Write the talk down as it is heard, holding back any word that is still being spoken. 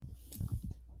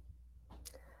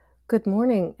Good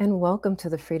morning and welcome to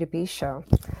the Free to Be Show.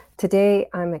 Today,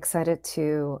 I'm excited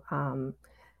to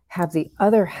have the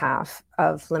other half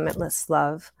of Limitless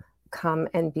Love come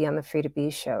and be on the Free to Be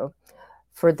Show.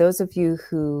 For those of you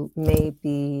who may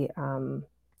be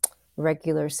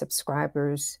regular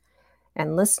subscribers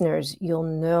and listeners, you'll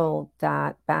know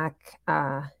that back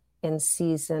in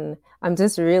I'm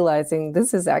just realizing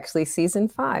this is actually season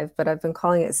 5, but I've been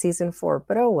calling it season 4,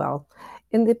 but oh well.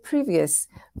 In the previous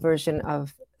version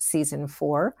of season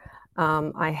 4,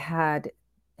 I had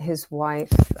his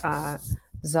wife,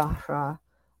 Zahra,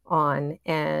 on,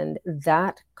 and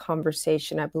that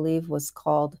conversation, I believe, was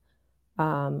called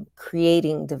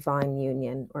Creating Divine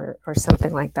Union or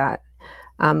something like that.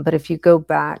 But if you go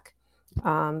back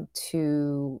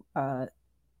to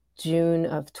June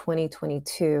of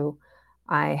 2022,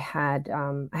 I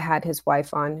had his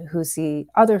wife on, who's the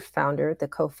other founder, the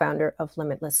co-founder of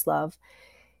Limitless Love.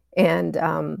 And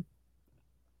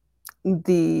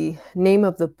the name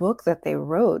of the book that they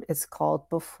wrote is called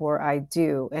Before I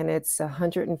Do. And it's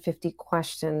 150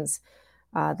 questions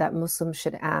that Muslims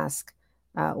should ask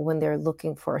when they're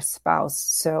looking for a spouse.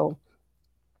 So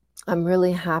I'm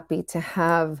really happy to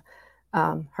have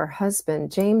her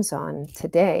husband, James, on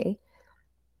today.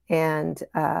 And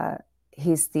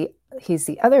he's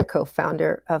the other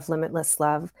co-founder of Limitless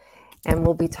Love. And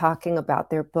we'll be talking about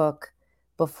their book,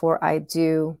 Before I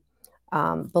Do.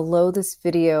 Below this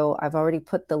video, I've already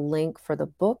put the link for the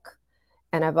book,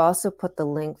 and I've also put the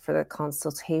link for the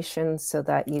consultation so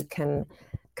that you can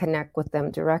connect with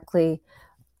them directly.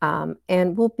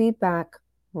 And we'll be back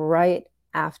right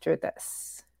after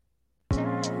this.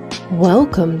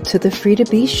 Welcome to the Free to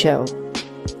Be Show.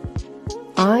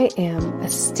 I am a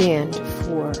stand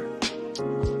for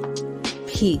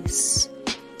peace,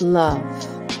 love,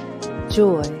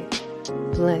 joy,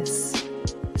 bliss,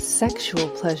 sexual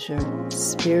pleasure,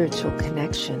 spiritual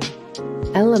connection,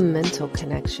 elemental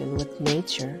connection with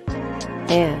nature,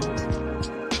 and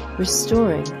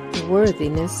restoring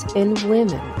worthiness in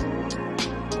women.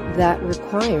 That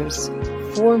requires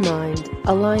four-mind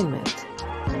alignment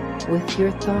with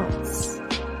your thoughts,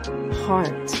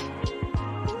 heart,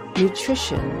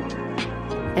 nutrition,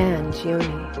 and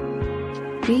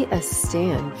yoni. Be a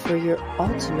stand for your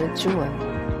ultimate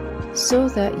joy so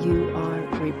that you are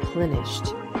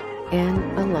replenished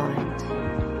and aligned.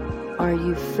 Are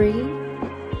you free?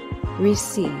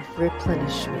 Receive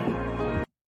replenishment.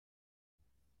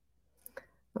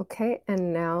 Okay,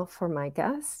 and now for my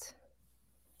guest.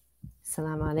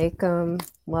 Assalamu alaikum.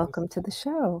 Welcome to the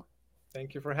show.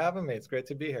 Thank you for having me. It's great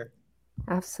to be here.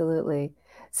 Absolutely.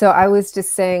 So I was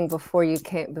just saying before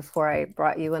I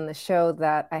brought you on the show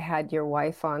that I had your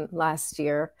wife on last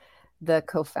year, the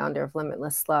co-founder of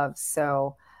Limitless Love.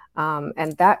 So,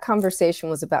 and that conversation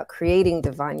was about creating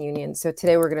divine union. So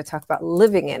today we're going to talk about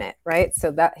living in it, right?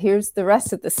 So here's the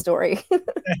rest of the story.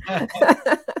 That's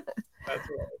right.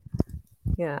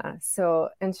 Yeah. So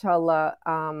inshallah,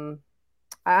 I'm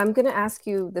going to ask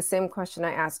you the same question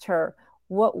I asked her.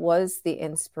 What was the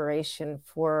inspiration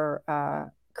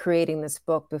for creating this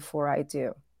book, Before I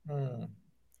Do?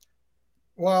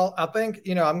 Well, I think,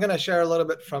 I'm going to share a little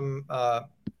bit from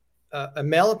a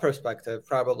male perspective,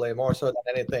 probably more so than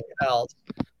anything else.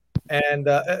 And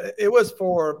it was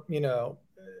for,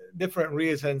 different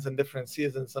reasons and different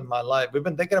seasons in my life. We've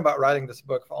been thinking about writing this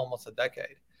book for almost a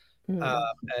decade.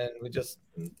 And we just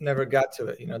never got to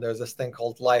it. There's this thing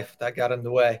called life that got in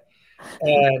the way.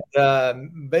 And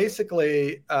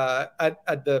basically,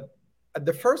 at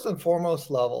the first and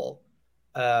foremost level,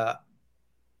 as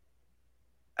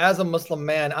a Muslim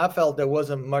man, I felt there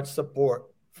wasn't much support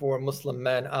for Muslim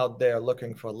men out there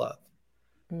looking for love.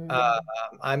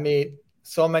 I meet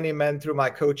so many men through my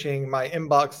coaching. My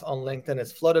inbox on LinkedIn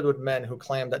is flooded with men who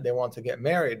claim that they want to get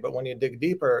married. But when you dig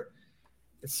deeper,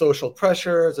 it's social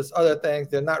pressures, it's other things.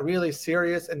 They're not really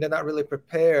serious, and they're not really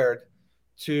prepared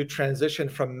to transition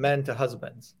from men to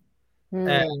husbands.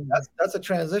 And that's a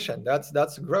transition.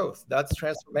 That's growth. That's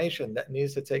transformation that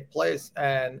needs to take place.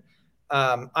 And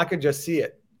I could just see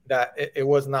it, that it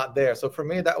was not there. So for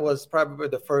me, that was probably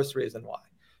the first reason why.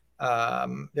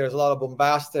 There's a lot of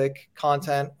bombastic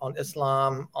content on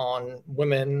Islam, on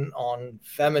women, on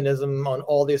feminism, on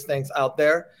all these things out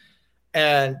there.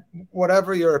 And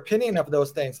whatever your opinion of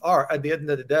those things are, at the end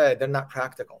of the day, they're not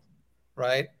practical,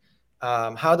 right?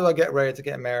 How do I get ready to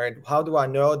get married? How do I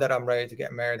know that I'm ready to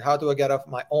get married? How do I get off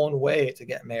my own way to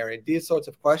get married? These sorts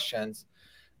of questions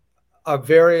are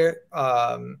very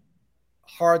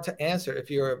hard to answer if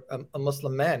you're a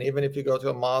Muslim man, even if you go to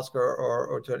a mosque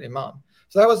or to an imam.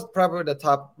 So that was probably the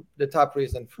top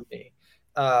reason for me.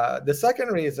 The second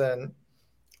reason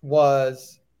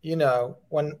was,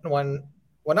 when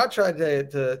when I tried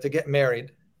to get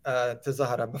married to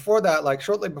Zahra, before that, like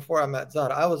shortly before I met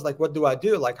Zahra, I was like, what do I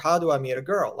do? Like, how do I meet a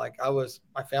girl? Like,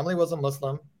 my family wasn't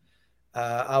Muslim.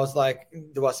 I was like,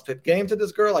 do I spit game to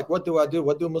this girl? Like, what do I do?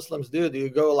 What do Muslims do? Do you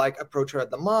go like approach her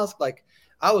at the mosque? Like,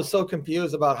 I was so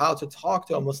confused about how to talk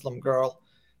to a Muslim girl,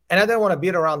 and I didn't want to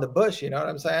beat around the bush. You know what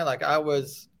I'm saying? Like, I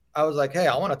was like, hey,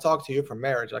 I want to talk to you for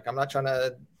marriage. Like, I'm not trying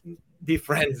to be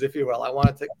friends, if you will. I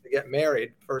wanted to get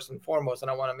married first and foremost,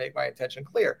 and I want to make my intention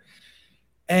clear.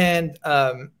 And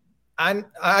I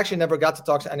actually never got to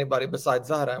talk to anybody besides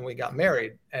Zahra, and we got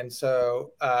married. And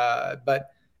so,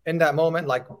 but in that moment,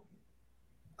 like,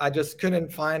 I just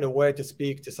couldn't find a way to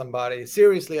speak to somebody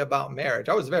seriously about marriage.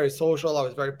 I was very social, I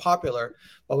was very popular,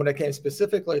 but when it came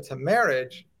specifically to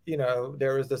marriage, you know,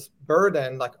 there was this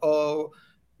burden like, oh,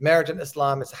 marriage in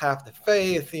Islam is half the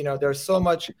faith. You know, there's so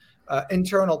much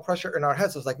internal pressure in our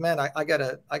heads. So it's like, man, I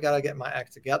gotta get my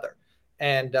act together.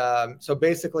 And so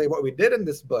basically what we did in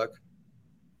this book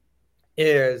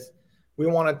is we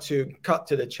wanted to cut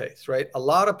to the chase, right? A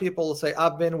lot of people will say,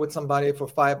 I've been with somebody for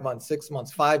 5 months, 6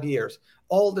 months, 5 years,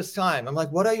 all this time. I'm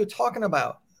like, what are you talking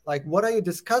about? Like, what are you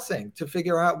discussing to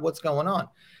figure out what's going on?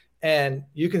 And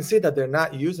you can see that they're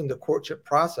not using the courtship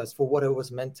process for what it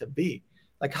was meant to be.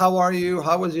 Like, how are you?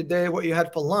 How was your day? What you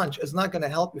had for lunch is not going to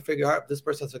help you figure out if this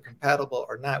person's compatible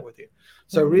or not with you.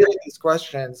 So really, these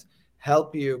questions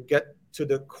help you get to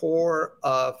the core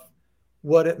of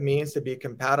what it means to be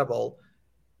compatible.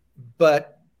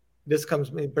 But this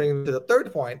comes me bringing to the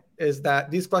third point, is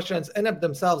that these questions in of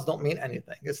themselves don't mean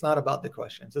anything. It's not about the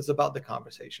questions. It's about the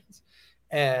conversations.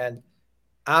 And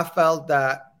I felt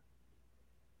that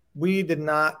we did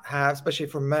not have, especially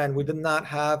for men, we did not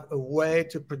have a way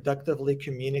to productively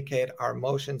communicate our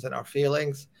emotions and our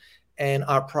feelings and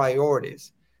our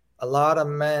priorities. A lot of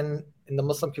men in the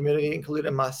Muslim community,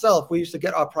 including myself, we used to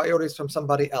get our priorities from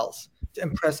somebody else to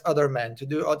impress other men,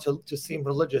 to seem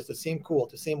religious, to seem cool,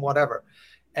 to seem whatever.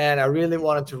 And I really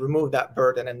wanted to remove that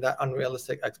burden and that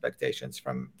unrealistic expectations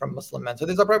from Muslim men. So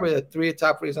these are probably the 3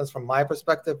 top reasons from my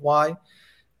perspective why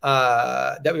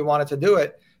that we wanted to do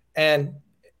it. And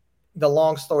the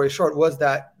long story short was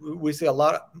that we see a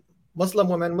lot of Muslim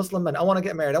women, Muslim men, I want to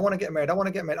get married. I want to get married. I want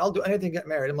to get married. I'll do anything to get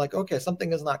married. I'm like, okay,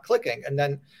 something is not clicking. And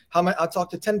then I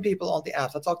talk to 10 people on the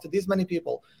apps. I talk to these many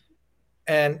people.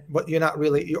 But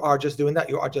you are just doing that.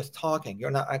 You are just talking.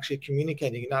 You're not actually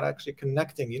communicating. You're not actually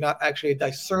connecting. You're not actually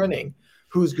discerning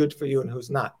who's good for you and who's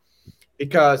not.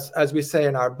 Because as we say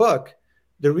in our book,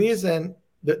 the reason,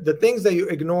 the things that you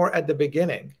ignore at the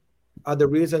beginning are the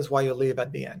reasons why you leave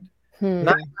at the end. 9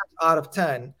 times out of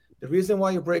 10, the reason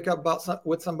why you break up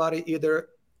with somebody, either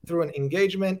through an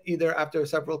engagement, either after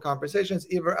several conversations,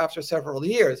 either after several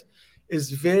years, is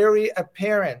very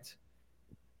apparent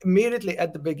immediately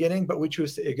at the beginning, but we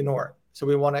choose to ignore. So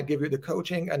we want to give you the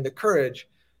coaching and the courage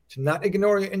to not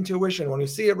ignore your intuition. When you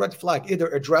see a red flag, either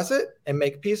address it and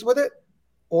make peace with it,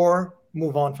 or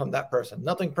move on from that person.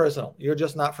 Nothing personal. You're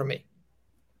just not for me.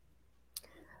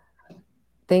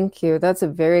 Thank you. That's a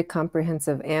very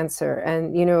comprehensive answer.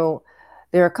 And, you know,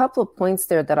 there are a couple of points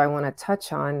there that I want to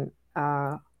touch on.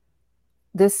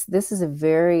 This is a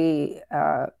very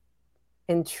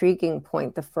intriguing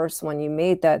point. The first one you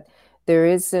made, that there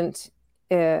isn't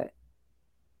any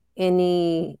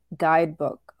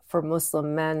guidebook for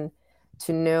Muslim men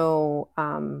to know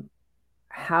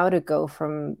how to go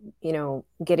from, you know,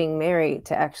 getting married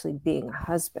to actually being a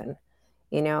husband.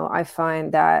 You know, I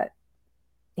find that,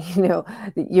 you know,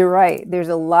 you're right. There's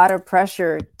a lot of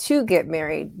pressure to get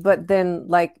married, but then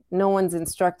like no one's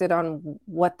instructed on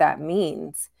what that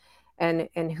means and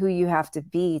who you have to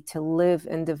be to live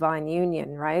in divine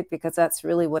union, right? Because that's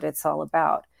really what it's all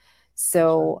about.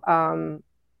 So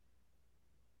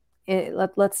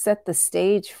let's set the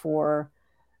stage for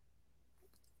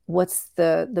what's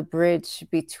the bridge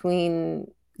between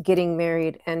getting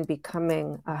married and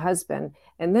becoming a husband.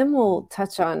 And then we'll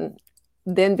touch on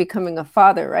then becoming a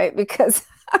father, right? Because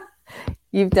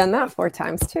you've done that 4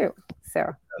 times too.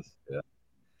 So yes,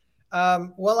 yeah.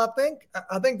 Well, I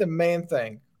think the main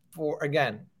thing for,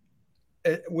 again,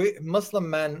 we Muslim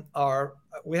men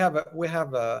we have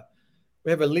a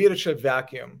leadership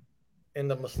vacuum in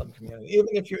the Muslim community. Even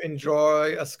if you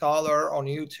enjoy a scholar on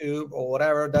YouTube or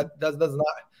whatever, that does not,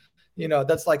 you know,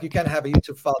 that's like, you can't have a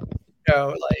YouTube follower. You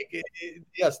know, like,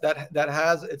 yes, that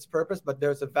has its purpose, but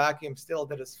there's a vacuum still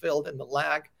that is filled in the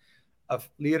lack of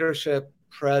leadership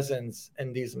presence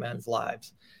in these men's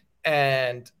lives.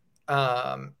 And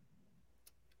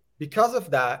because of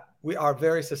that, we are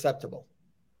very susceptible.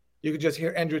 You could just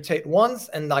hear Andrew Tate once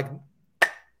and like,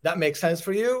 that makes sense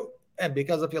for you. And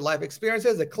because of your life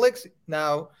experiences, it clicks.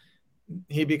 Now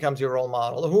he becomes your role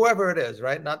model, whoever it is,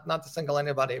 right? Not to single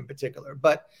anybody in particular.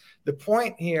 But the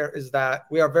point here is that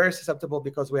we are very susceptible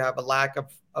because we have a lack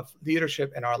of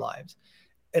leadership in our lives.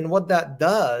 And what that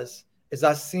does is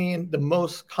I've seen the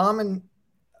most common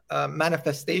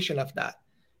manifestation of that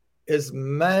is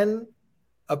men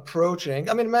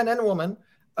and women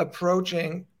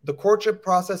approaching the courtship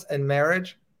process and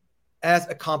marriage as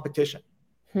a competition.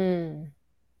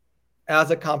 As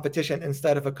a competition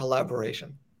instead of a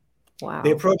collaboration. Wow.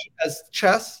 They approach it as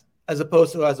chess as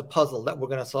opposed to as a puzzle that we're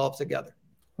going to solve together.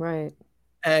 Right.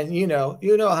 And you know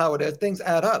how it is. Things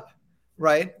add up,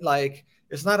 right? Like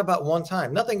it's not about one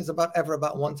time. Nothing is ever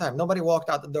about one time. Nobody walked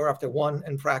out the door after one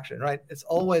infraction, right? It's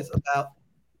always about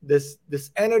this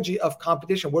energy of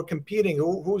competition. We're competing.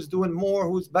 Who's doing more?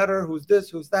 Who's better? Who's this?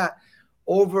 Who's that?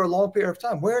 Over a long period of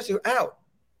time. Where's your out?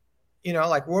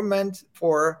 Like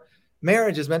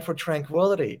marriage is meant for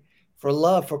tranquility, for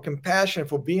love, for compassion,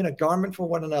 for being a garment for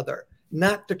one another,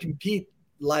 not to compete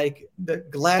like the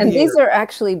gladiator. And these are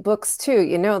actually books too.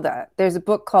 You know that. There's a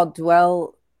book called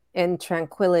Dwell in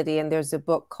Tranquility, and there's a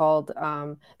book called,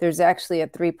 there's actually a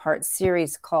 3-part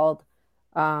series called,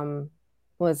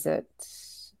 was it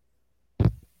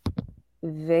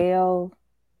Veil?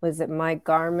 Was it My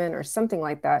Garment or something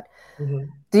like that?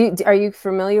 Mm-hmm. Are you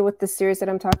familiar with the series that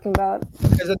I'm talking about?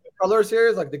 Is it the color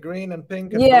series, like the green and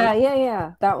pink? And yeah, blue?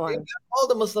 Yeah, that one. All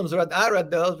the Muslims read. I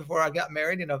read those before I got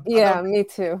married. Yeah, me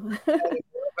too.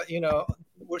 But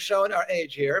we're showing our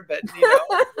age here. But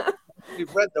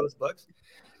we've read those books,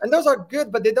 and those are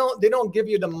good. But they don't give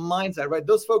you the mindset, right?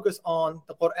 Those focus on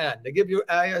the Quran. They give you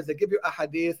ayahs. They give you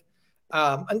ahadith.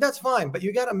 And that's fine, but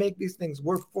you got to make these things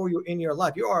work for you in your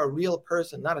life. You are a real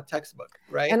person, not a textbook,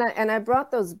 right? And I brought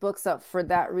those books up for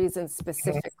that reason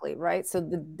specifically, right? So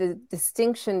the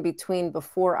distinction between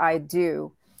Before I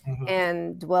Do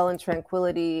and Dwell in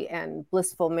Tranquility and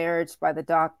Blissful Marriage by the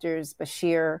Doctors,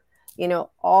 Bashir,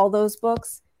 all those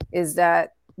books, is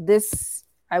that this,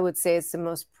 I would say, is the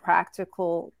most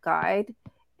practical guide,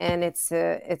 and it's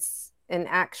an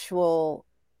actual.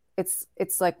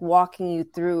 It's like walking you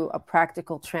through a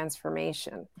practical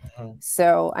transformation.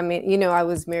 So, I mean, I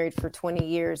was married for 20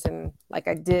 years and like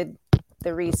I did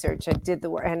the research, I did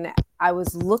the work, and I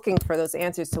was looking for those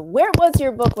answers. So where was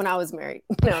your book when I was married?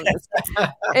 No,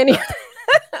 anyway,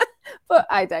 but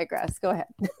I digress. Go ahead.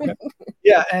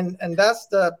 Yeah. And that's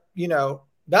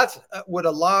that's with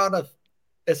a lot of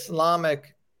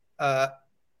Islamic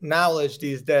knowledge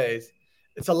these days.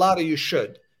 It's a lot of you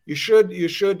should. You should.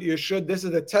 This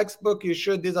is a textbook. You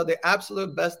should. These are the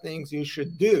absolute best things you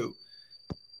should do.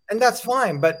 And that's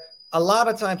fine. But a lot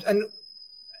of times,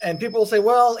 and people will say,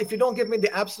 well, if you don't give me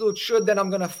the absolute should, then I'm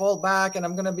going to fall back and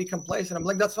I'm going to be complacent. I'm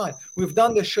like, that's fine. We've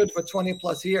done this should for 20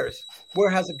 plus years.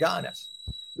 Where has it gotten us?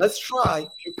 Let's try.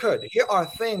 You could. Here are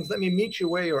things. Let me meet you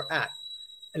where you're at.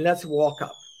 And let's walk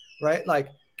up, right? Like,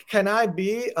 can I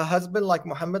be a husband like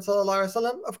Muhammad sallallahu alaihi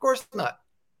wasallam? Of course not.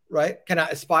 Right? Can I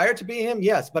aspire to be him?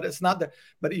 Yes, but it's not that.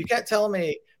 But you can't tell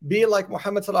me be like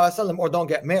Muhammad sallallahu alaihi wasallam or don't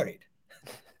get married,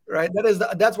 right?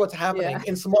 That's what's happening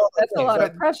in small. That's things, a lot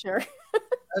of pressure.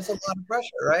 That's a lot of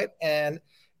pressure, right? And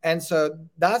so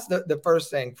that's the first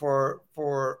thing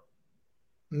for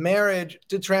marriage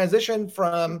to transition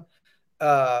from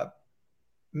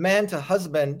man to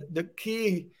husband. The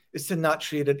key is to not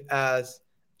treat it as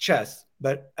chess,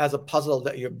 but as a puzzle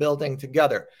that you're building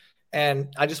together.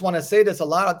 And I just want to say this a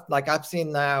lot, like I've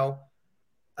seen now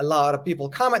a lot of people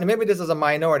comment, and maybe this is a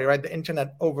minority, right? The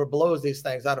internet overblows these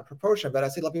things out of proportion, but I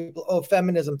see a lot of people,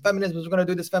 feminism is going to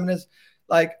do this, feminism.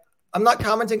 Like, I'm not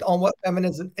commenting on what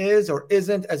feminism is or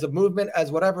isn't as a movement, as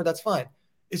whatever, that's fine.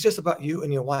 It's just about you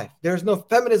and your wife. There's no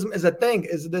feminism is a thing,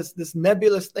 is this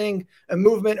nebulous thing, a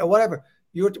movement or whatever.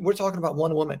 We're talking about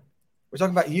one woman. We're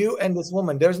talking about you and this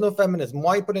woman. There's no feminism.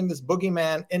 Why are you putting this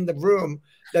boogeyman in the room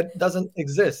that doesn't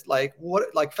exist? Like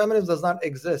feminism does not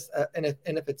exist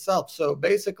in of itself. So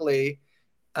basically,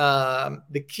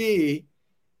 the key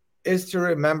is to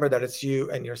remember that it's you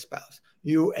and your spouse,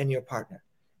 you and your partner.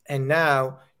 And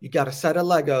now you got a set of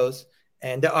Legos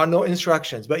and there are no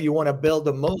instructions, but you want to build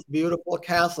the most beautiful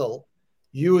castle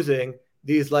using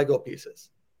these Lego pieces.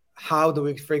 How do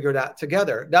we figure that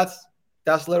together?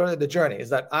 That's literally the journey,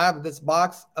 is that I have this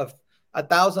box of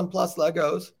 1,000 plus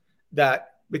Legos that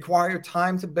require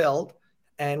time to build,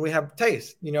 and we have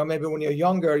taste. Maybe when you're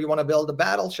younger, you want to build a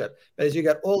battleship, but as you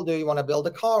get older, you want to build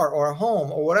a car or a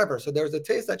home or whatever. So there's a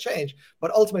taste that change,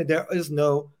 but ultimately there is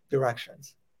no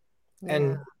directions. Yeah.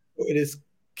 And it is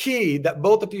key that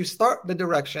both of you start the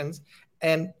directions,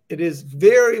 and it is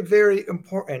very, very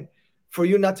important for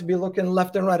you not to be looking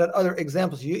left and right at other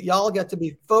examples. Y'all get to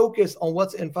be focused on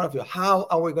what's in front of you. How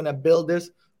are we going to build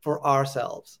this for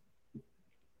ourselves.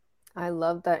 I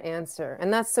love that answer.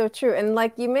 And that's so true. And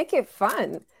like you make it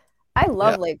fun. I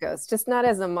love Legos, just not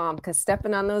as a mom, because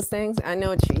stepping on those things, I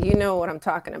know you know what I'm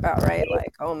talking about, right?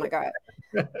 Like, oh my God.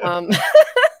 But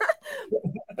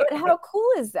how cool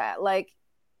is that? Like,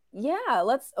 yeah,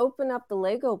 let's open up the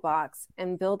Lego box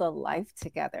and build a life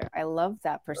together. I love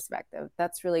that perspective.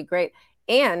 That's really great.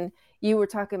 And you were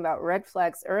talking about red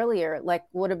flags earlier. Like,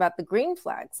 what about the green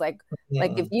flags? Like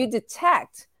if you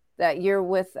detect that you're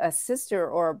with a sister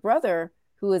or a brother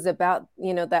who is about,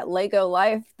 that Lego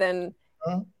life, then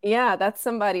yeah, that's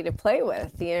somebody to play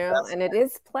with, and it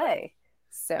is play.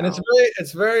 So, and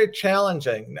it's very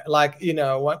challenging. Like,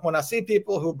 when I see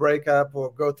people who break up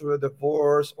or go through a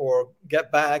divorce or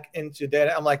get back into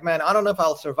dating, I'm like, man, I don't know if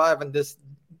I'll survive in this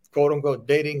quote unquote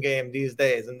dating game these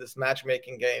days, in this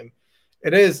matchmaking game.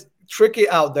 It is tricky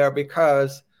out there,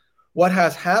 because what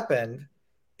has happened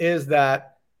is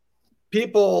that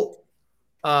people,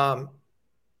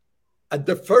 at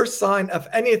the first sign of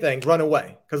anything, run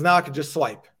away, because now I can just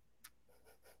swipe.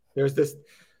 There's this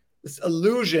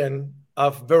illusion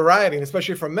of variety, and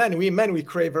especially for men, we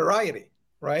crave variety,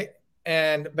 right?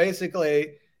 And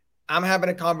basically, I'm having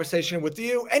a conversation with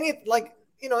you, and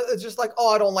it's just like, oh,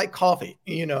 I don't like coffee,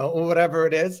 or whatever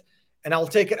it is, and I'll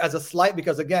take it as a slight,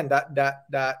 because again,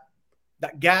 that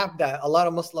gap that a lot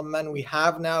of Muslim men we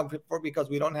have now, because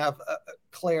we don't have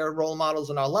clear role models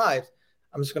in our lives,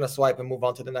 I'm just going to swipe and move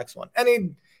on to the next one.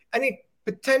 Any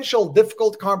potential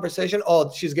difficult conversation, oh,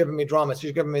 she's giving me drama,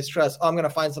 she's giving me stress, oh, I'm going to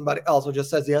find somebody else who just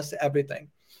says yes to everything,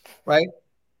 right?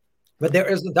 But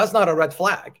that's not a red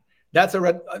flag. That's a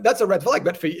red flag,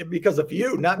 but because of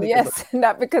you, not because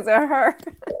not because of her.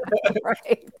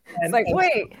 Right. It's like,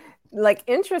 wait, like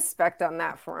introspect on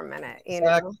that for a minute.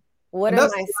 Exactly. What am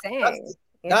I saying?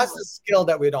 That's the skill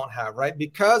that we don't have, right?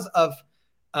 Because of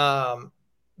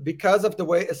the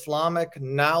way Islamic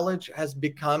knowledge has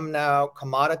become now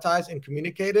commoditized and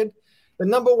communicated, the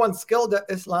number one skill that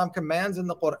Islam commands in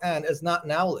the Quran is not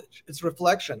knowledge. It's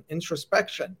reflection,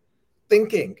 introspection,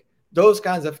 thinking, those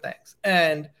kinds of things.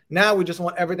 And now we just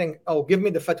want everything. Oh, give me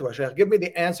the fatwa, Sheikh. Give me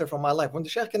the answer for my life. When the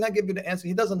Sheikh cannot give you the answer,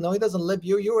 he doesn't know. He doesn't live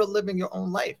you. You are living your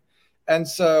own life. And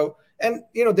so,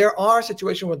 there are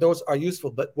situations where those are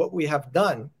useful. But what we have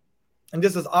done, and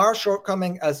this is our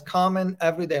shortcoming as common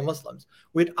everyday Muslims,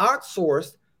 we've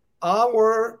outsourced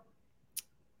our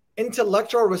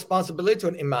intellectual responsibility to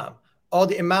an imam. Oh,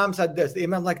 the imam said this. The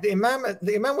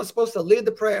imam was supposed to lead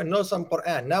the prayer and know some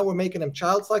Quran. Now we're making him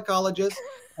child psychologist,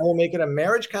 and we're making him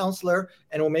marriage counselor,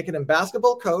 and we're making him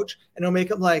basketball coach, and we'll make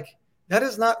him that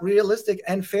is not realistic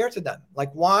and fair to them.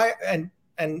 Like, why? And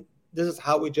this is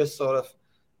how we just sort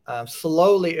of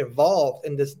slowly evolved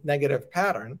in this negative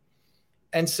pattern.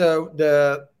 And so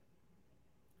the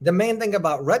main thing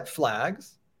about red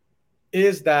flags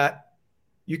is that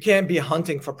you can't be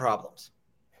hunting for problems.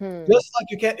 Just like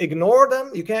you can't ignore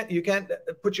them, you can't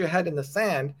put your head in the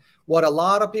sand. What a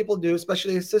lot of people do,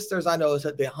 especially sisters I know, is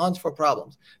that they hunt for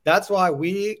problems. That's why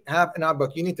we have in our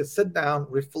book, you need to sit down,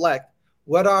 reflect.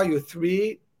 What are your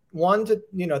 3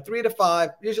 to 5,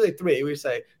 usually 3, we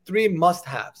say 3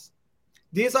 must-haves.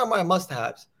 These are my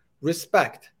must-haves: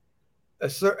 respect, a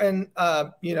certain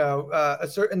a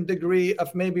certain degree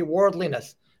of maybe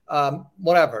worldliness,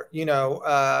 whatever,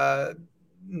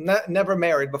 never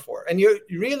married before. And you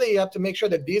really have to make sure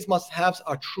that these must-haves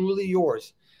are truly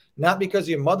yours, not because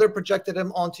your mother projected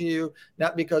them onto you,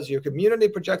 not because your community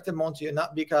projected them onto you,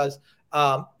 not because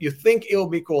you think it'll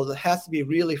be cool. It has to be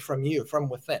really from you, from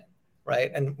within, right?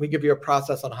 And we give you a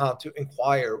process on how to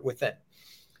inquire within.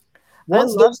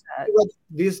 Once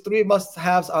these 3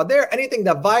 must-haves are there, anything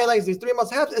that violates these 3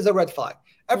 must-haves is a red flag.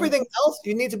 Everything else,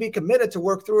 you need to be committed to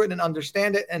work through it and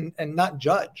understand it and not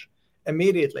judge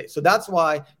immediately. So that's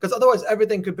why, because otherwise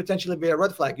everything could potentially be a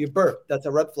red flag. You burped, that's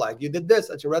a red flag. You did this,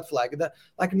 that's a red flag.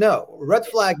 No, red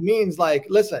flag means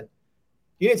listen,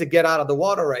 you need to get out of the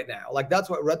water right now. That's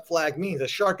what red flag means. A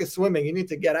shark is swimming. You need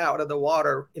to get out of the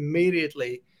water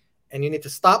immediately, and you need to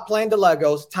stop playing the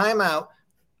Legos. Time out.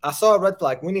 I saw a red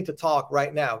flag. We need to talk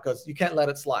right now, because you can't let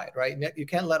it slide, right? You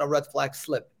can't let a red flag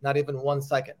slip, not even 1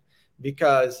 second,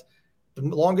 because the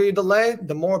longer you delay,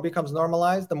 the more it becomes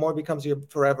normalized, the more it becomes your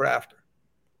forever after.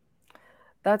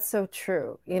 That's so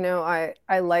true.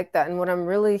 I like that. And what I'm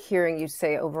really hearing you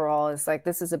say overall is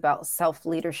this is about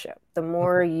self-leadership. The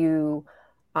more you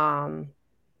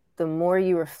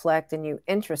reflect and you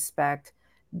introspect,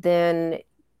 then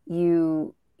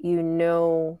you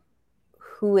know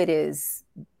who it is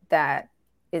that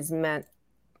is meant,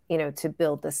 to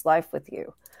build this life with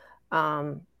you.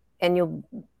 And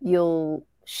you'll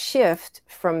shift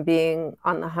from being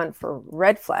on the hunt for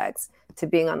red flags to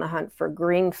being on the hunt for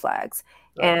green flags,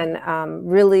 Right. and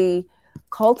really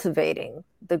cultivating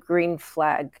the green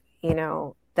flag,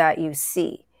 that you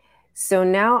see. So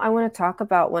now I want to talk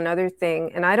about one other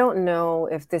thing, and I don't know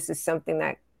if this is something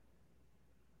that,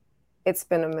 it's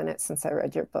been a minute since I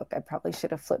read your book. I probably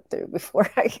should have flipped through before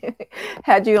I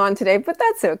had you on today, but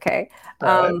that's okay.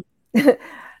 Right.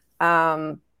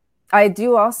 I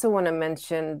do also want to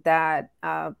mention that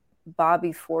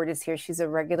Bobby Ford is here. She's a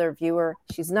regular viewer.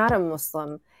 She's not a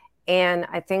Muslim. And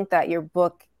I think that your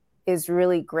book is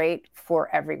really great for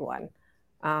everyone.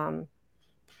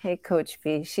 Hey, Coach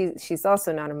B, she's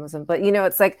also not a Muslim, but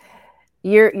it's like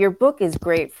your book is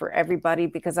great for everybody,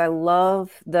 because I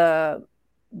love the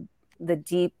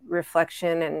deep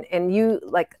reflection, and you,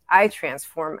 like, I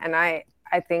transform, and I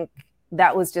think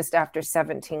that was just after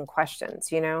 17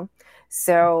 questions,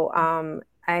 so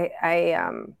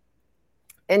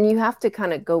and you have to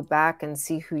kind of go back and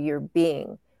see who you're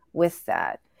being with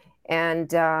that,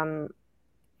 and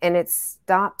it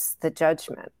stops the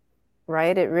judgment,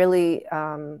 right? It really,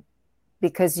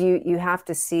 because you have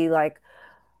to see, like,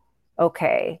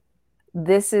 okay,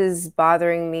 this is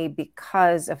bothering me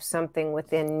because of something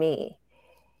within me.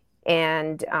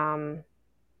 And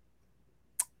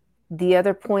the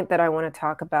other point that I want to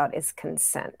talk about is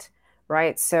consent,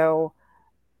 right? So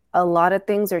a lot of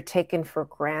things are taken for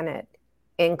granted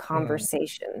in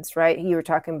conversations, right? You were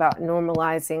talking about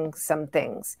normalizing some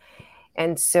things.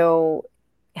 And so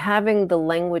having the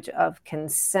language of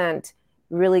consent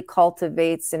really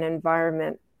cultivates an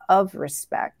environment of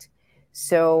respect.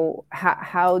 So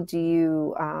how do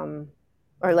you,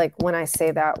 or like when I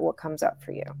say that, what comes up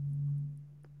for you?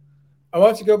 I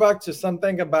want to go back to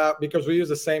something about, because we use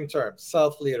the same term,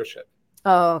 self-leadership.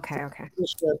 Oh, okay.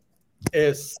 Leadership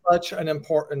is such an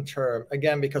important term,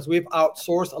 again, because we've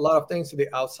outsourced a lot of things to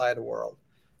the outside world,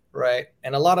 right?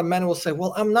 And a lot of men will say,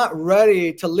 well, I'm not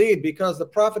ready to lead because the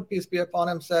Prophet, peace be upon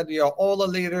him, said, you're all a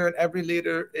leader, and every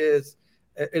leader is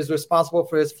responsible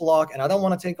for his flock, and I don't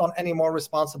want to take on any more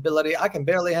responsibility. I can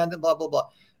barely handle blah, blah, blah.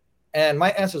 And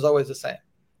my answer is always the same.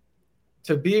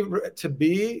 To be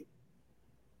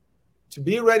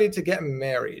ready to get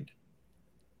married,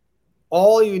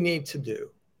 all you need to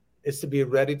do is to be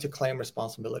ready to claim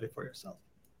responsibility for yourself.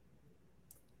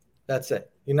 That's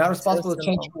it. You're not responsible to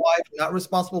change your wife. You're not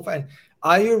responsible for, and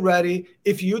are you ready?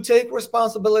 If you take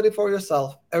responsibility for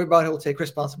yourself, everybody will take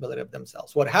responsibility of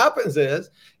themselves. What happens is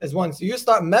once you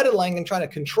start meddling and trying to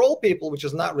control people, which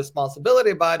is not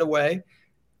responsibility, by the way,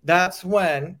 that's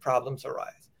when problems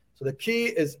arise. So the key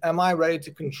is, am I ready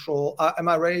to control? Am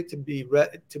I ready to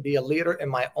be a leader in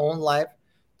my own life,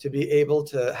 to be able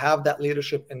to have that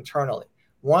leadership internally?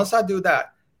 Once I do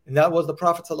that, and that was the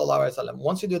Prophet ﷺ.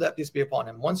 Once you do that, peace be upon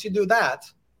him. Once you do that,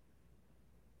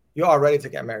 you are ready to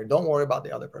get married. Don't worry about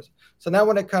the other person. So now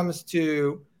when it comes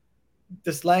to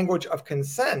this language of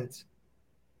consent,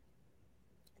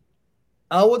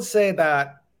 I would say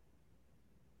that,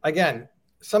 again,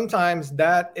 sometimes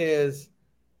that is,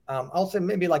 I'll say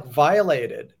maybe like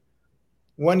violated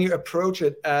when you approach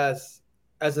it as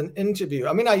an interview.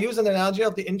 I mean, I use an analogy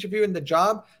of the interview and the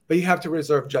job, but you have to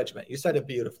reserve judgment. You said it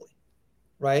beautifully.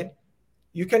 Right?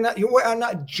 You are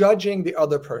not judging the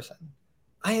other person.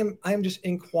 I am just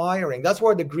inquiring. That's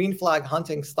where the green flag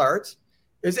hunting starts,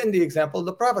 is in the example of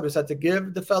the Prophet, who said to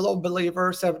give the fellow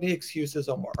believer 70 excuses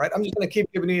or more, right? I'm just going to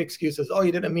keep giving you excuses. Oh,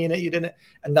 you didn't mean it. You didn't.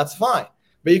 And that's fine.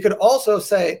 But you could also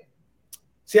say,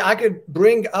 see, I could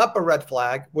bring up a red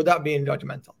flag without being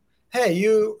judgmental. Hey,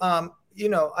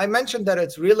 I mentioned that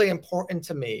it's really important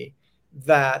to me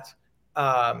that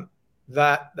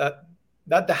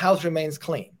that the house remains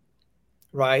clean,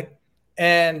 right?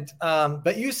 And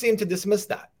but you seem to dismiss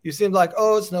that. You seem like,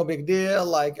 oh, it's no big deal.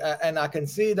 Like, and I can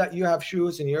see that you have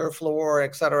shoes in your floor,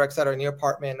 et cetera, in your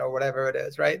apartment or whatever it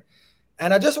is, right?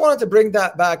 And I just wanted to bring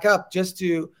that back up just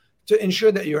to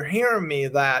ensure that you're hearing me,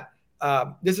 that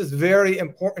this is very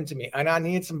important to me, and I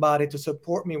need somebody to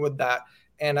support me with that.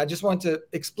 And I just want to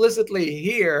explicitly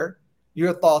hear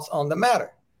your thoughts on the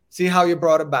matter. See how you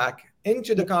brought it back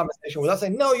into the conversation without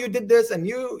saying, no, you did this and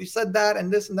you said that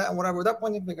and this and that and whatever, without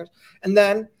pointing fingers. And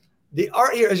then the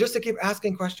art here is just to keep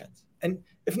asking questions. And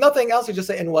if nothing else, you just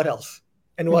say, and what else?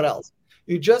 And what else?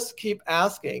 You just keep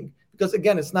asking, because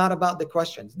again, it's not about the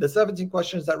questions. The 17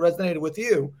 questions that resonated with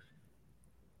you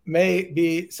may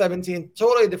be 17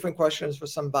 totally different questions for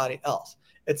somebody else.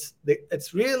 It's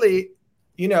really,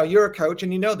 you're a coach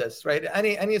and you know this, right?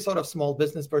 Any sort of small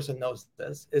business person knows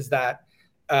this, is that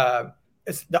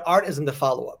the art is in the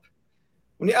follow-up.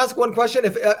 When you ask one question,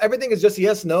 if everything is just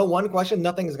yes, no, one question,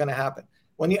 nothing is going to happen.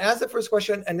 When you ask the first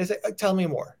question and they say, tell me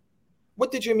more.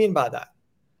 What did you mean by that?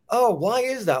 oh, why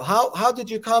is that? How did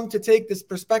you come to take this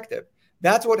perspective?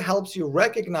 That's what helps you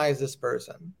recognize this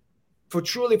person for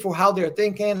how they're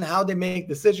thinking, how they make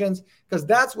decisions, because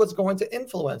that's what's going to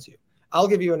influence you. I'll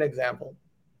give you an example.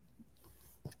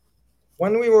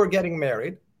 When we were getting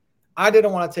married, I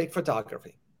didn't want to take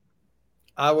photography.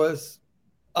 I was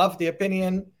of the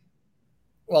opinion,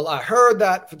 well, I heard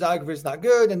that photography is not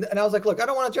good. And I was like, look, I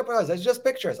don't want to jeopardize. It's just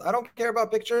pictures. I don't care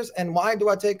about pictures. And why do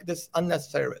I take this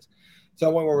unnecessary risk? So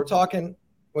when we were talking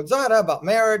with Zahra about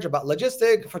marriage, about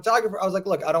logistic, photography, I was like,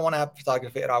 look, I don't want to have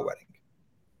photography at our wedding.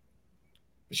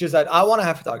 She said, I want to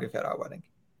have photography at our wedding.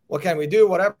 What can we do?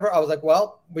 Whatever. I was like,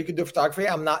 well, we could do photography.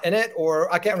 I'm not in it,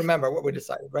 or I can't remember what we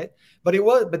decided, right? But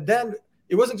then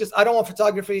it wasn't just, I don't want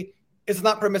photography. It's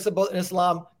not permissible in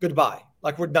Islam. Goodbye.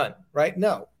 Like, we're done, right?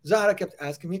 No. Zahra kept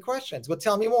asking me questions. Well,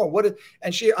 tell me more.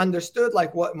 And she understood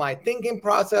like what my thinking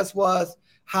process was.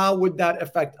 How would that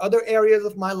affect other areas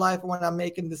of my life when I'm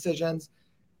making decisions?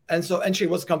 And she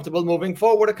was comfortable moving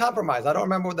forward a compromise. I don't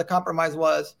remember what the compromise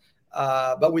was.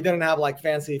 But we didn't have like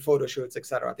fancy photo shoots,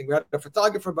 etc. I think we had a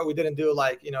photographer, but we didn't do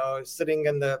like, sitting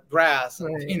in the grass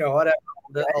and, whatever,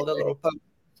 all the little posts.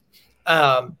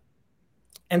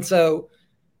 And so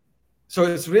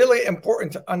it's really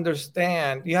important to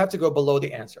understand, you have to go below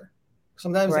the answer.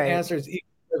 Sometimes the answer is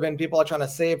when people are trying to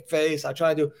save face, so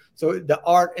the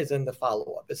art is in the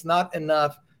follow-up. It's not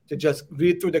enough to just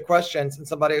read through the questions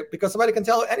because somebody can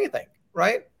tell anything,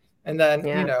 right? And then,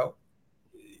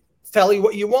 tell you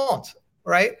what you want,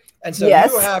 right? And so you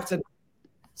have to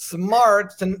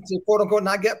smart to quote unquote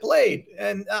not get played.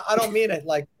 And I don't mean it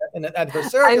like in an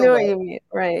adversarial I know way. what you mean,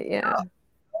 right? Yeah.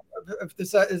 If it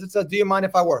says, do you mind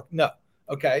if I work? No.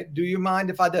 Okay. Do you mind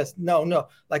if I this? No.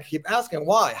 Like, keep asking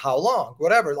why, how long,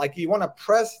 whatever. Like, you want to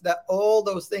press that, all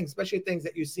those things, especially things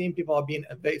that you've seen people are being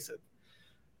evasive,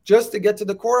 just to get to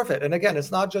the core of it. And again,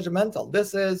 it's not judgmental.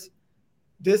 This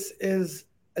is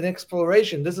an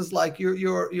exploration. This is like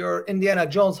you're Indiana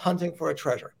Jones hunting for a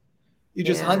treasure. You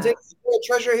just hunting for a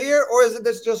treasure here, or is it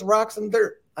just rocks and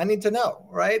dirt? I need to know,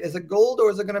 right? Is it gold, or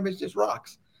is it going to be just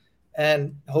rocks?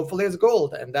 And hopefully it's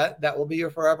gold, and that will be your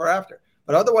forever after.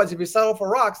 But otherwise, if you settle for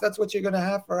rocks, that's what you're going to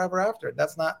have forever after.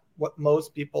 That's not what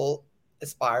most people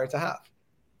aspire to have.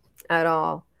 At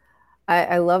all.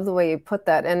 I love the way you put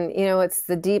that. And, it's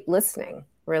the deep listening,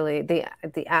 really, the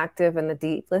active and the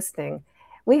deep listening.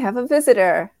 We have a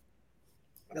visitor.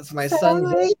 That's my son.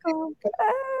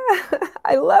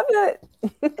 I love it.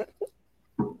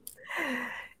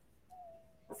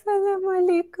 Assalamu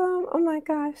alaikum. Oh my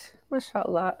gosh.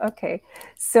 MashaAllah. Okay.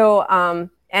 So,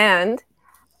 and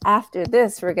after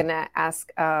this, we're going to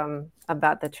ask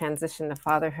about the transition to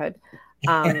fatherhood.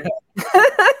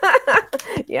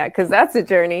 Yeah, because that's a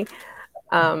journey.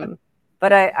 But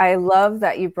I love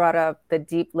that you brought up the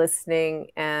deep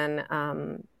listening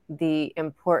and the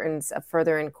importance of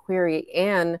further inquiry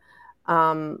and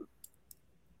the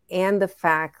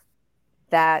fact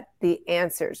that the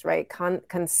answers, right?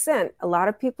 Consent. A lot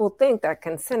of people think that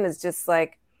consent is just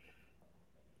like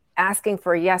asking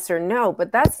for a yes or no,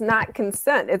 but that's not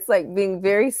consent. It's like being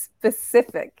very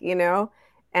specific,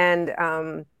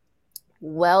 and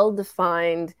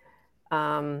well-defined.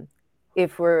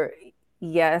 If we're,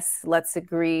 yes, let's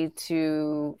agree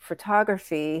to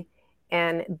photography,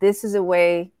 and this is a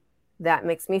way that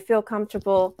makes me feel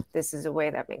comfortable. This is a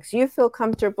way that makes you feel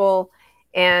comfortable.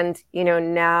 And,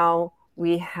 now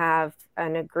we have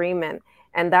an agreement.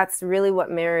 And that's really what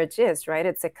marriage is, right?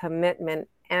 It's a commitment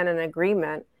and an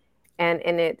agreement. And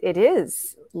it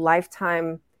is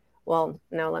lifetime. Well,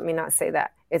 no, let me not say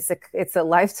that. It's a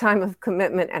lifetime of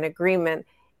commitment and agreement.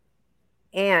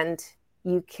 And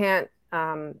you can't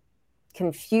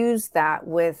confuse that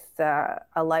with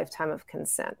a lifetime of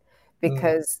consent,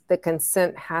 because the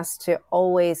consent has to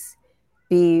always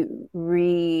be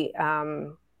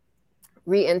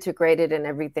reintegrated in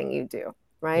everything you do,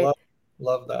 right?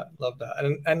 Love that.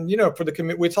 And for the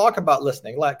community, we talk about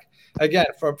listening. Like, again,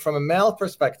 from a male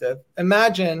perspective,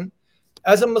 imagine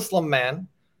as a Muslim man,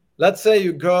 let's say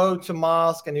you go to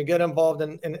mosque and you get involved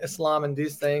in Islam and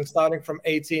these things, starting from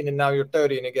 18 and now you're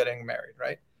 30 and you're getting married,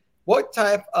 right? What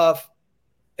type of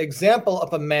example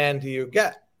of a man do you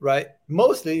get, right?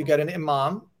 Mostly you get an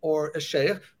imam or a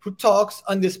sheikh who talks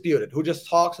undisputed, who just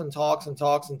talks and talks and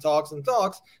talks and talks and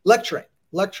talks, lecturing,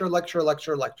 lecture,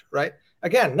 right?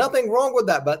 Again, nothing wrong with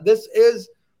that, but this is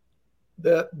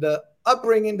the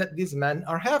upbringing that these men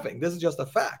are having. This is just a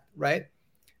fact, right?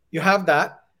 You have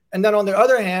that. And then on the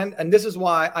other hand, and this is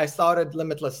why I started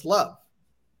Limitless Love,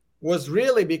 was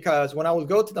really because when I would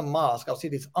go to the mosque, I'll see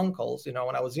these uncles,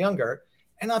 when I was younger,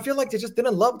 and I feel like they just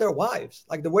didn't love their wives.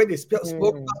 Like the way they spoke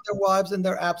about their wives in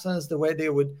their absence, the way they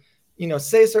would,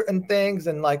 say certain things,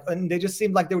 and they just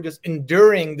seemed like they were just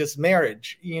enduring this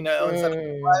marriage, instead of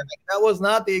thriving. That was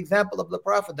not the example of the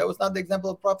Prophet. That was not the example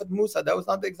of Prophet Musa. That was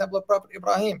not the example of Prophet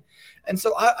Ibrahim. And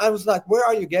so I was like, where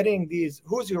are you getting these?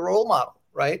 Who's your role model,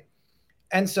 right?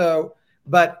 And so,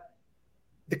 but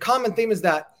the common theme is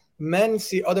that men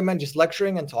see other men just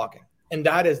lecturing and talking. And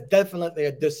that is definitely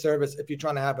a disservice if you're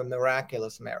trying to have a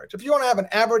miraculous marriage. If you want to have an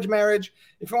average marriage,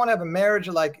 if you want to have a marriage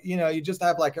like, you just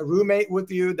have like a roommate with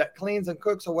you that cleans and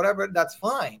cooks or whatever, that's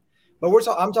fine. But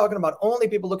I'm talking about only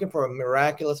people looking for a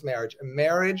miraculous marriage, a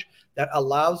marriage that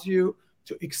allows you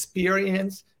to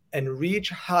experience and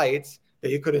reach heights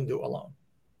that you couldn't do alone,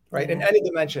 right? Yeah. In any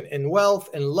dimension, in wealth,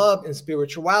 in love, in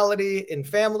spirituality, in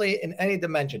family, in any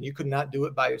dimension. You could not do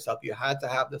it by yourself. You had to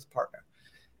have this partner.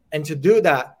 And to do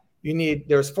that,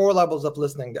 there's 4 levels of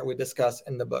listening that we discuss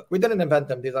in the book. We didn't invent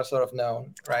them. These are sort of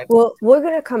known, right? Well, we're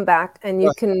going to come back and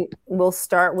we'll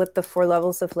start with the 4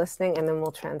 levels of listening, and then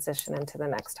we'll transition into the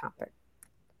next topic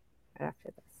right after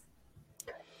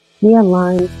this. Be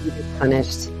aligned, be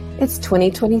replenished. It's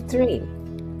 2023.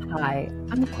 Hi,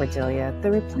 I'm Cordelia,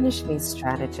 the Replenish Me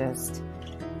strategist.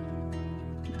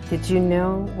 Did you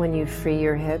know when you free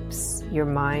your hips, your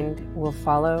mind will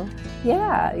follow?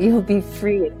 Yeah, you'll be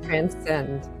free and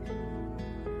transcend.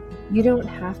 You don't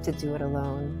have to do it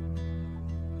alone.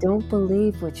 Don't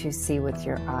believe what you see with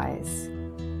your eyes.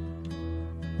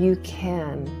 You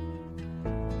can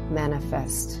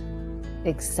manifest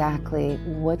exactly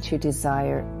what you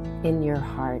desire in your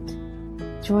heart.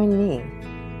 Join me,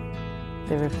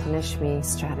 the Replenish Me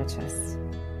strategist.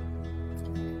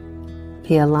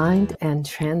 Be aligned and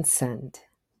transcend.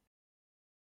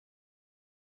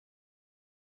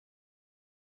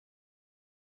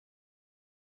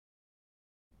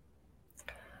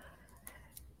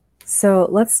 So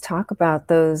let's talk about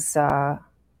those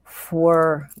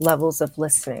 4 levels of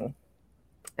listening.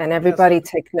 And everybody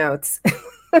take notes.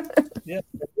 Yeah,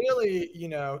 really,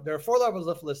 there are 4 levels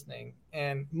of listening,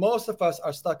 and most of us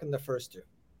are stuck in the first 2.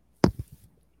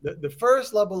 The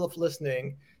first level of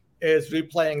listening is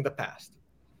replaying the past,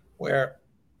 where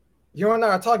you and I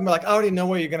are talking about, like, I already know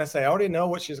what you're going to say. I already know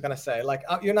what she's going to say. Like,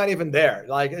 you're not even there.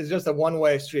 Like, it's just a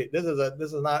one-way street. This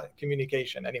is not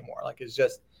communication anymore. Like, it's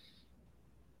just,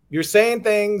 you're saying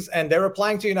things and they're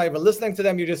replying to you, not even listening to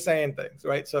them. You're just saying things,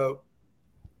 right? So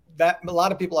that a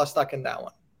lot of people are stuck in that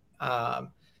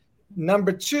one.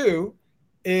 Number 2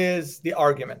 is the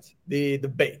argument, the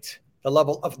debate, the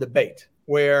level of debate,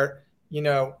 where,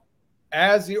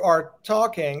 as you are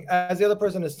talking, as the other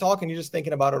person is talking, you're just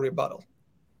thinking about a rebuttal.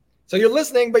 So you're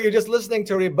listening, but you're just listening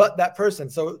to rebut that person.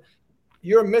 So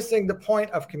you're missing the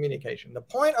point of communication. The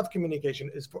point of communication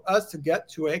is for us to get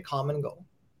to a common goal,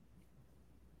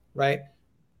 right?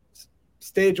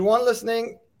 Stage 1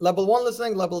 listening, level 1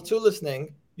 listening, level 2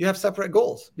 listening, you have separate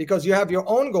goals because you have your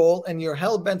own goal and you're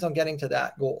hell bent on getting to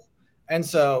that goal. And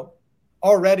so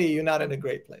already you're not in a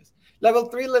great place. Level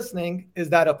 3 listening is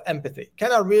that of empathy.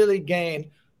 Can I really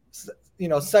gain,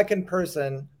 second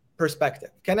person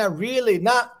perspective? Can I really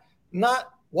not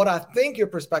what I think your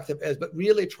perspective is, but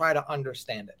really try to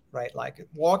understand it, right? Like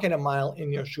walking a mile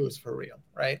in your shoes for real,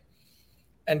 right?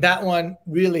 And that one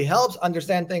really helps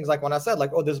understand things like when I said,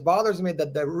 like, oh, this bothers me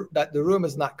that the room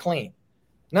is not clean.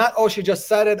 Not, oh, she just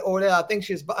said it, or yeah,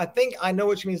 I think I know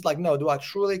what she means. Like, no,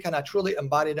 can I truly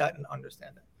embody that and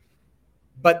understand it?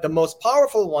 But the most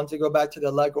powerful one, to go back to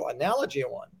the Lego analogy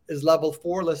one, is level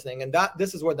 4 listening. And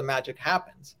this is where the magic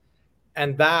happens.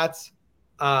 And that's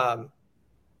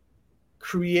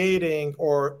creating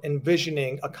or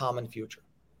envisioning a common future,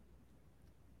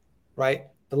 right?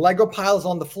 The Lego piles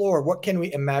on the floor. What can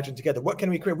we imagine together? What can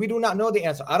we create? We do not know the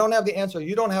answer. I don't have the answer.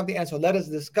 You don't have the answer. Let us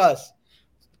discuss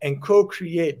and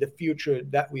co-create the future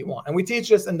that we want. And we teach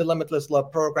this in the Limitless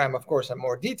Love program, of course, in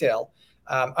more detail.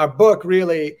 Our book,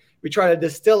 really, we try to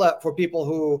distill it for people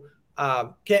who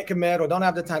can't commit or don't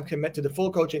have the time to commit to the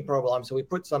full coaching program. So we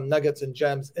put some nuggets and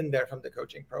gems in there from the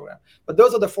coaching program. But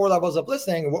those are the 4 levels of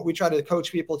listening. What we try to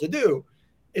coach people to do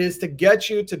is to get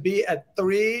you to be at a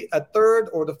 3rd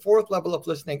or the 4th level of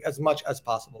listening as much as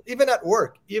possible, even at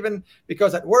work, even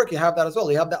because at work you have that as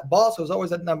well. You have that boss who's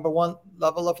always at number 1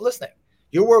 level of listening.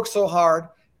 You work so hard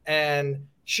and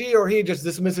she or he just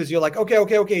dismisses you, like,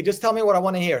 okay, just tell me what I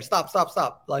want to hear. Stop.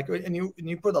 Like, and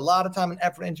you put a lot of time and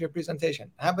effort into your presentation.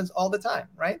 It happens all the time,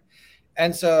 right?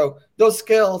 And so those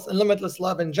skills and Limitless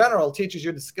Love in general teaches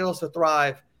you the skills to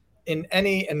thrive in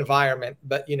any environment,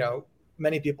 but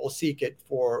many people seek it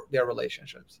for their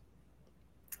relationships.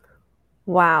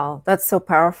 Wow, that's so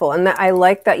powerful. And I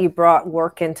like that you brought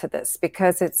work into this,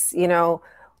 because it's,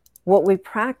 what we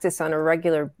practice on a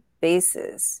regular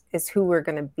basis is who we're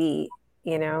going to be,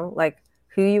 like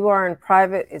Who you are in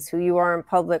private is who you are in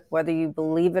public, whether you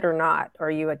believe it or not,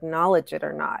 or you acknowledge it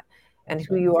or not. And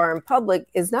who you are in public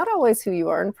is not always who you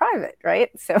are in private, right?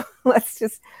 So let's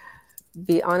just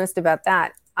be honest about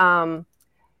that.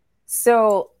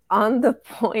 So on the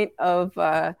point of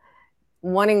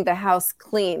wanting the house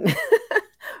clean,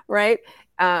 right?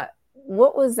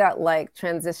 What was that like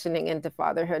transitioning into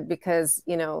fatherhood? Because,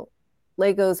 you know,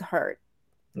 Legos hurt.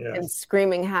 Yes. And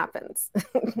screaming happens.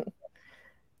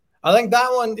 I think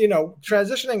that one, you know,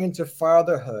 transitioning into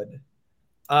fatherhood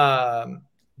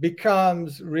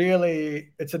becomes really,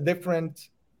 it's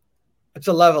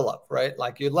a level up, right?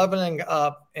 Like you're leveling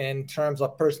up in terms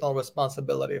of personal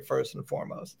responsibility first and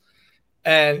foremost.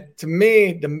 And to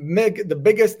me, the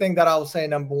biggest thing that I will say,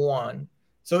 number one,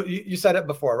 so you said it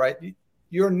before, right?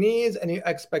 Your needs and your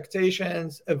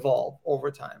expectations evolve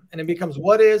over time. And it becomes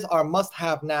what is our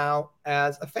must-have now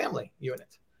as a family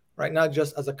unit, right? Not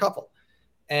just as a couple.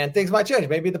 And things might change.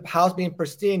 Maybe the house being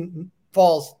pristine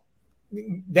falls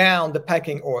down the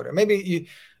pecking order. Maybe you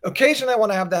occasionally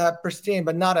want to have pristine,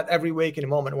 but not at every waking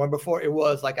moment, when before it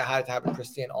was like I had to have it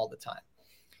pristine all the time.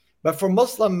 But for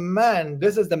Muslim men,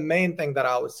 this is the main thing that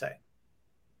I would say.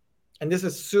 And this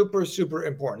is super, super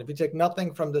important. If you take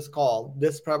nothing from this call,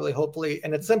 this probably, hopefully,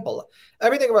 and it's simple.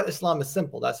 Everything about Islam is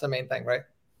simple. That's the main thing, right?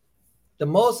 The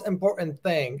most important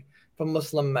thing for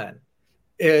Muslim men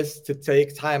is to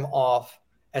take time off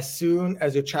as soon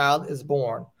as your child is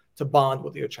born to bond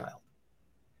with your child.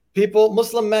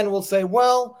 Muslim men will say,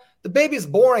 well, the baby's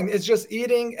boring. It's just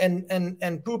eating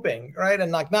and pooping, right?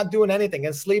 And like not doing anything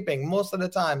and sleeping most of the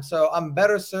time. So I'm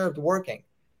better served working.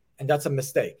 And that's a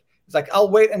mistake. It's like, I'll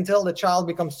wait until the child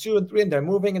becomes 2 and 3 and they're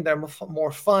moving and they're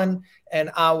more fun.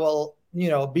 And I will, you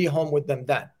know, be home with them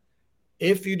then.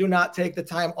 If you do not take the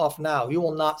time off now, you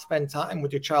will not spend time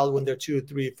with your child when they're 2,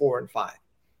 3, 4, and 5.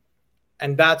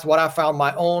 And that's what I found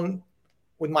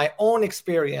with my own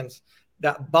experience,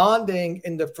 that bonding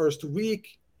in the first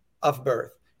week of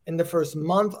birth, in the first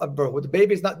month of birth, with the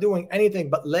baby's not doing anything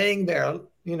but laying there,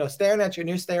 you know, staring at you and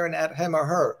you're staring at him or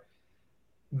her,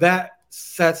 that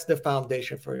sets the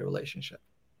foundation for your relationship.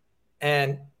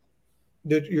 And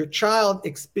your child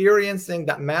experiencing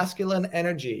that masculine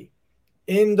energy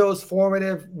in those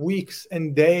formative weeks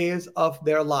and days of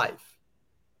their life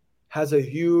has a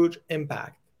huge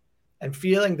impact. And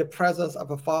feeling the presence of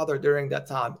a father during that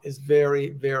time is very,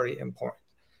 very important.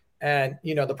 And,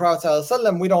 you know, the Prophet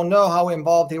ﷺ, we don't know how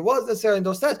involved he was necessarily in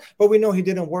those times, but we know he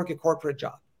didn't work a corporate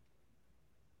job.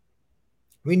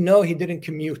 We know he didn't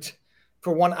commute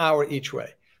for 1 hour each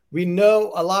way. We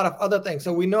know a lot of other things.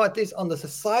 So we know at least on the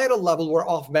societal level, we're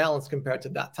off balance compared to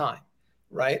that time,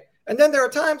 right? And then there are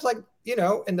times like, you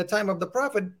know, in the time of the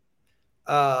Prophet,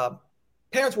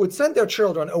 parents would send their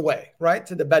children away, right,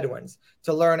 to the Bedouins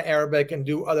to learn Arabic and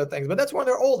do other things. But that's when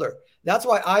they're older. That's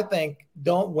why I think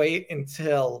don't wait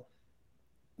until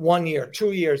 1 year,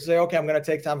 2 years. Say, okay, I'm going to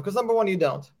take time. Because number one, you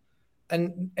don't.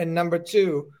 And number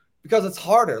two, because it's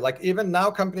harder. Like even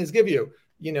now companies give you,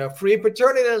 you know, free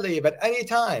paternity leave at any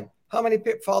time. How many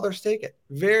fathers take it?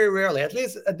 Very rarely. At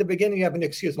least at the beginning, you have an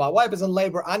excuse. My wife is in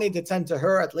labor. I need to tend to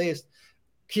her at least.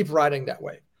 Keep riding that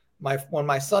way. When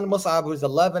my son Musab, who's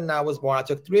 11 now, was born, I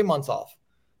took 3 months off.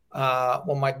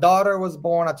 When my daughter was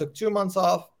born, I took 2 months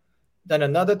off, then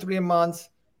another 3 months,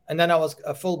 and then I was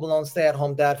a full-blown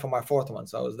stay-at-home dad for my 4th one.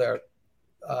 So I was there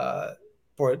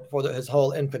for his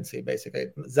whole infancy,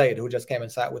 basically. Zaid, who just came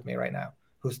and sat with me right now,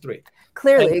 who's 3.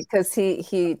 Clearly, because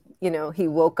he you know, he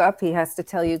woke up, he has to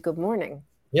tell you good morning.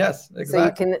 Yes, exactly. So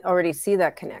you can already see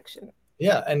that connection.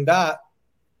 Yeah, and that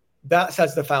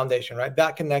sets the foundation, right?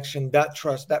 That connection, that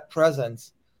trust, that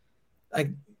presence. Like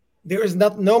there is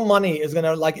no money is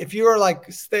gonna, like, if you're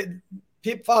like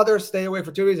fathers stay away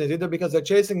for 2 reasons, either because they're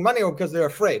chasing money or because they're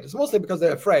afraid. It's mostly because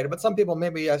they're afraid, but some people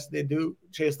maybe, yes, they do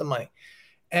chase the money.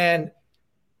 And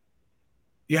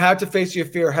you have to face your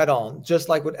fear head on, just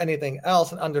like with anything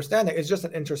else, and understanding it's just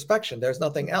an introspection. There's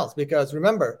nothing else. Because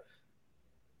remember,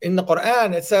 in the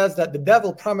Quran, it says that the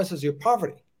devil promises you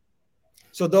poverty.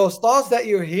 So those thoughts that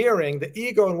you're hearing, the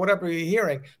ego and whatever you're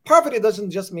hearing, poverty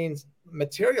doesn't just mean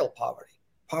material poverty,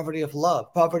 poverty of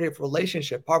love, poverty of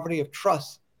relationship, poverty of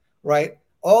trust, right?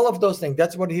 All of those things,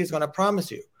 that's what he's going to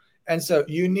promise you. And so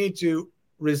you need to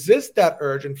resist that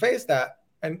urge and face that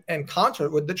and counter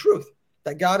it with the truth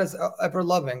that God is ever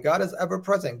loving, God is ever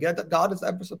present, God is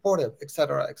ever supportive, et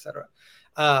cetera, et cetera.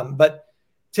 But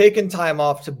taking time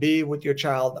off to be with your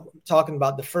child, talking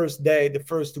about the first day, the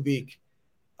first week,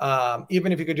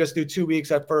 even if you could just do 2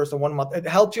 weeks at first or 1 month, it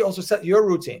helps you also set your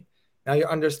routine. Now you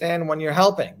understand when you're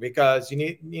helping, because you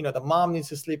need, you know, the mom needs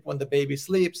to sleep when the baby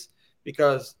sleeps.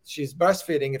 because she's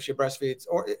breastfeeding, if she breastfeeds,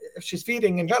 or if she's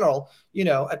feeding in general,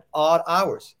 at odd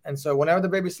hours. And so whenever the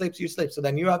baby sleeps, you sleep. So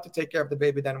then you have to take care of the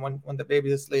baby. Then when the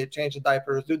baby is asleep, change the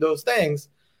diapers, do those things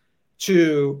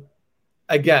to,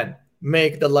 again,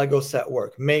 make the Lego set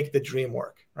work, make the dream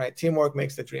work, right? Teamwork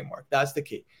makes the dream work. That's the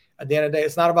key. At the end of the day,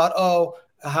 it's not about,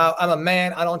 how I'm a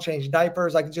man, I don't change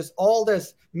diapers, like just all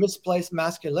this misplaced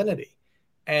masculinity.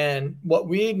 And what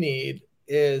we need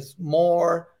is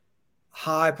more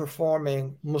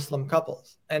high-performing Muslim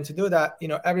couples. And to do that,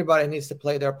 everybody needs to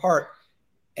play their part.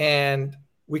 And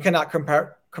we cannot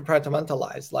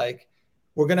compartmentalize. Like,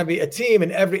 we're going to be a team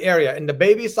in every area. In the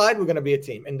baby side, we're going to be a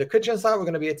team. In the kitchen side, we're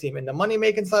going to be a team. In the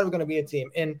money-making side, we're going to be a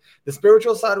team. In the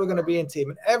spiritual side, we're going to be a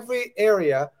team. In every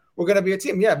area, we're going to be a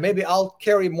team. Yeah, maybe I'll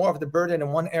carry more of the burden in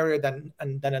one area than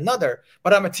another,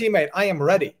 but I'm a teammate. I am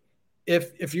ready.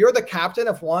 If you're the captain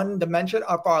of one dimension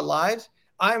of our lives,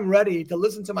 I'm ready to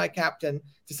listen to my captain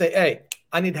to say, hey,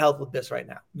 I need help with this right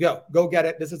now. Go get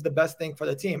it. This is the best thing for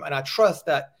the team. And I trust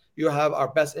that you have our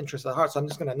best interest at heart. So I'm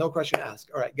just going to, no question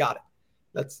asked. All right, got it.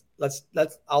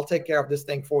 I'll take care of this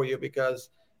thing for you, because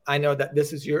I know that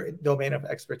this is your domain of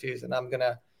expertise, and I'm going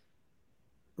to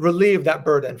relieve that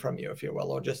burden from you, if you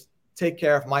will, or just take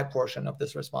care of my portion of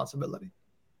this responsibility.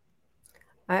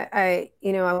 I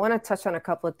want to touch on a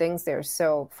couple of things there.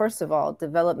 So first of all,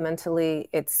 developmentally,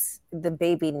 it's the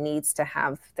baby needs to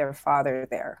have their father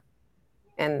there,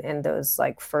 and those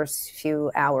like first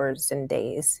few hours and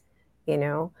days,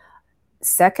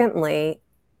 Secondly,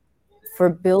 for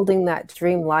building that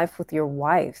dream life with your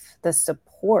wife, the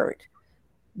support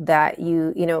that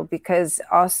because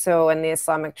also in the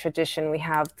Islamic tradition, we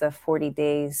have the 40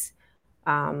 days,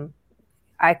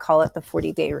 I call it the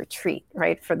 40-day retreat,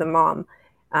 right? For the mom,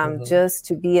 just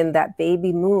to be in that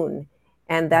baby moon.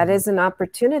 And that is an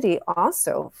opportunity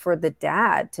also for the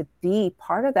dad to be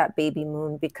part of that baby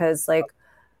moon, because like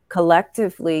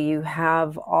collectively you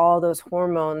have all those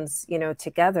hormones,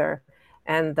 together,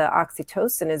 and the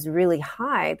oxytocin is really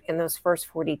high in those first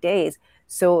 40 days.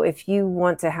 So if you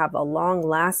want to have a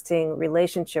long-lasting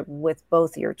relationship with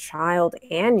both your child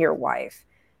and your wife,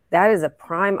 that is a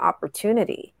prime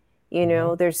opportunity.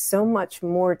 There's so much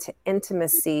more to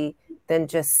intimacy than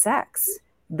just sex.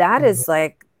 That is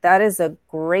a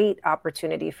great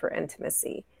opportunity for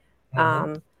intimacy.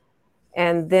 And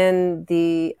then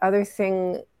the other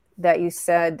thing that you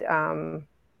said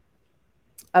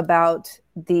about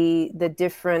the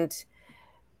different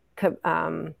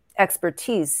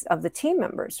expertise of the team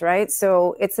members, right?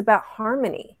 So it's about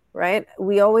harmony, right?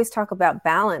 We always talk about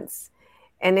balance,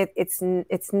 and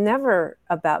it's never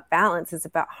about balance. It's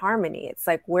about harmony. It's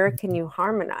like, where can you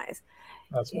harmonize?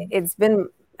 That's right. It's been,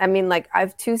 I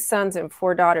have 2 sons and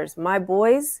 4 daughters. My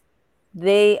boys,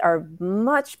 they are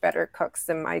much better cooks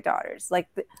than my daughters. Like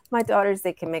my daughters,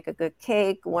 they can make a good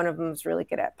cake. One of them is really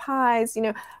good at pies,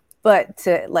 but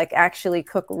to like actually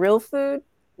cook real food,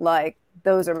 like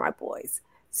those are my boys.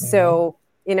 So,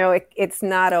 it's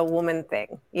not a woman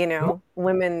thing,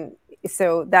 women.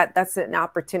 So that's an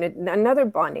opportunity, another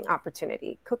bonding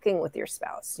opportunity, cooking with your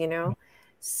spouse,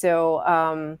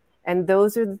 So, and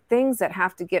those are the things that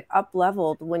have to get up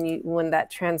leveled when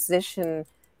that transition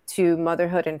to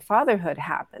motherhood and fatherhood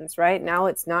happens, right? Now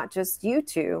it's not just you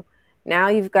two. Now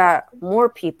you've got more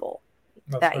people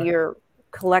that you're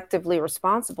collectively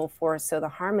responsible for. So the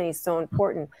harmony is so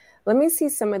important. Let me see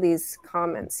some of these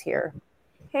comments here.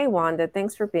 Hey, Wanda,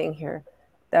 thanks for being here.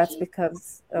 That's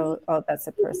because, that's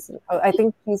a person. Oh, I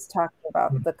think he's talking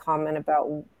about the comment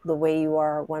about the way you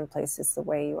are one place is the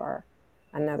way you are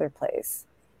another place.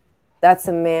 That's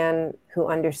a man who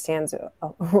understands a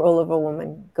role of a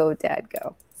woman. Go, Dad,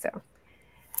 go. So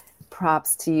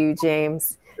props to you,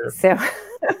 James. Sure. So,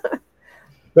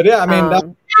 but yeah,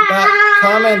 that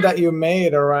comment that you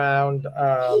made around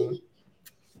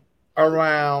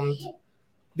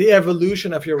the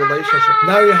evolution of your relationship.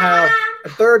 Now you have a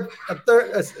third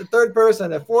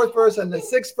person, a fourth person, a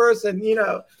sixth person,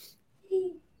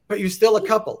 but you're still a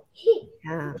couple.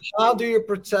 Yeah. How do you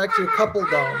protect your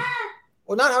coupledom?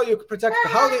 Well, not how you protect,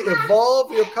 how do you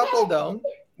evolve your coupledom?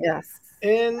 Yes.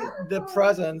 In the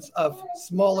presence of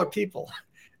smaller people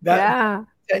that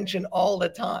tension all the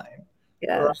time.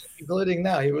 Yes. Right? Including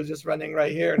now, he was just running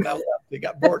right here, and now he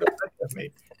got bored of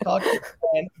me talking.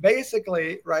 And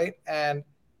basically, right, and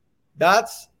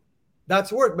that's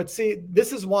work. But see,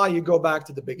 this is why you go back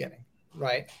to the beginning,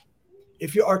 right?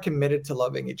 If you are committed to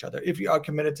loving each other, if you are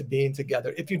committed to being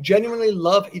together, if you genuinely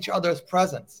love each other's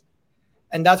presence.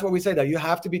 And that's what we say, that you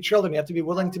have to be children. You have to be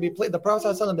willing to be played. The Prophet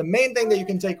ﷺ, the main thing that you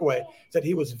can take away is that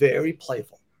he was very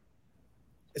playful,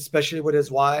 especially with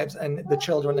his wives and the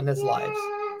children in his lives.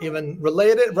 even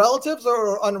related relatives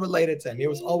or unrelated to him. He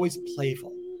was always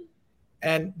playful.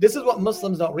 And this is what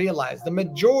Muslims don't realize. The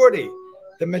majority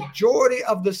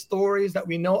of the stories that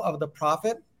we know of the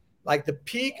Prophet, like the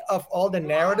peak of all the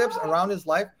narratives around his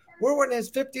life, were in his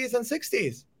 50s and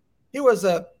 60s. He was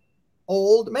a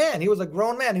old man. He was a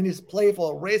grown man. And he's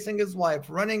playful, racing his wife,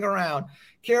 running around,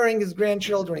 carrying his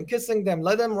grandchildren, kissing them,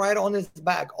 let them ride on his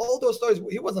back. All those stories.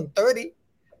 He wasn't 30,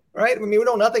 right? I mean, we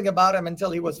know nothing about him until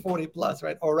he was 40 plus,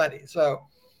 right? Already. So,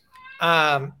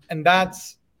 and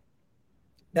that's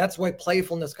why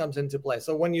playfulness comes into play.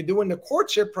 So when you're doing the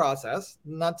courtship process,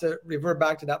 not to revert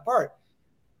back to that part,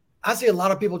 I see a lot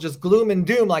of people just gloom and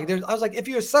doom. Like I was like, if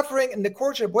you're suffering in the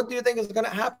courtship, what do you think is going to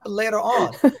happen later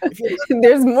on?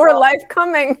 There's more life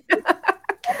coming.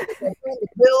 The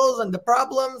bills and the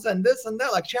problems and this and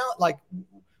that. Like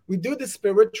we do the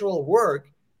spiritual work,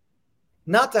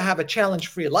 not to have a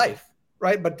challenge-free life,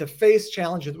 right? But to face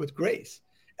challenges with grace.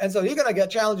 And so you're going to get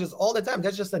challenges all the time.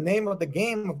 That's just the name of the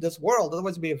game of this world.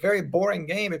 Otherwise, it'd be a very boring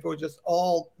game if it was just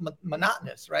all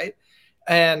monotonous, right?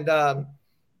 And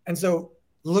so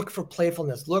look for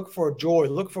playfulness, look for joy,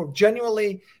 look for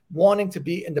genuinely wanting to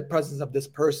be in the presence of this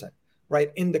person,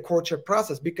 right? In the courtship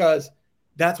process, because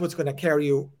that's what's going to carry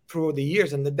you through the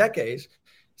years and the decades.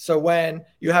 So when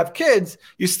you have kids,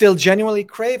 you still genuinely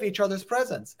crave each other's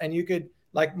presence. And you could,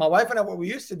 like my wife and I, what we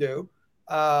used to do,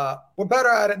 we're better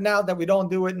at it now that we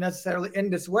don't do it necessarily in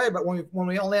this way. But when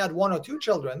we only had 1 or 2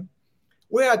 children,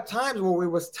 we had times where we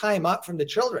was time out from the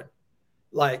children.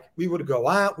 Like we would go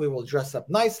out, we will dress up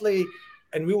nicely,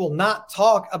 and we will not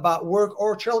talk about work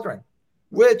or children,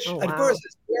 which at first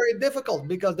is very difficult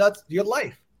because that's your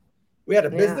life. We had a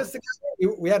business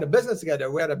together. We had a business together.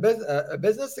 We had a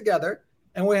business together,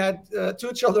 and we had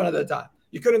 2 children at the time.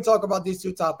 You couldn't talk about these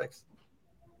 2 topics.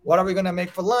 What are we going to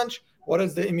make for lunch? What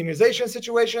is the immunization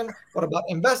situation? What about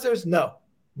investors? No.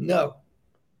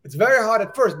 It's very hard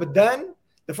at first, but then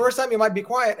the first time you might be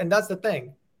quiet, and that's the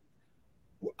thing.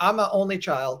 I'm an only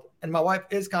child, and my wife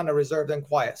is kind of reserved and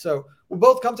quiet. So we're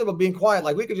both comfortable being quiet.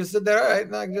 Like we could just sit there, right,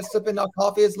 like just sipping our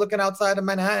coffees, looking outside of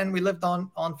Manhattan. We lived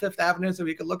on Fifth Avenue, so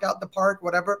we could look out the park,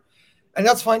 whatever. And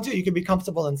that's fine too. You can be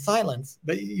comfortable in silence,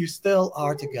 but you still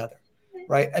are together,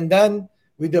 right? And then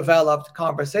we developed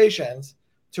conversations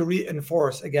to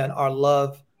reinforce, again, our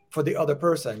love for the other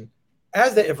person.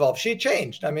 As they evolved, she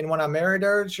changed. I mean, when I married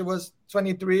her, she was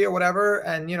 23 or whatever,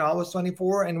 and I was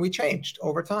 24, and we changed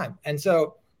over time. And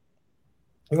so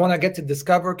we want to get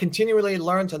to continually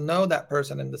learn to know that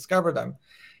person and discover them.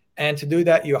 And to do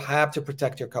that, you have to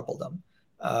protect your coupledom.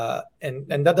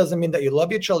 And that doesn't mean that you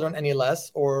love your children any less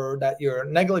or that you're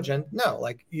negligent. No,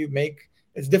 like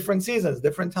it's different seasons,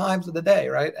 different times of the day,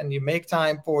 right? And you make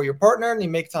time for your partner and you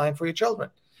make time for your children.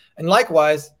 And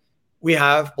likewise, we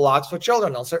have blocks for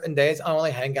children. On certain days, I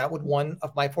only hang out with one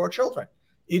of my 4 children.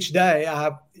 Each day, I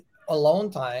have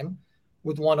alone time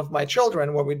with one of my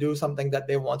children where we do something that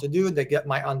they want to do. They get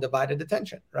my undivided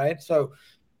attention, right? So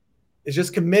it's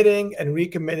just committing and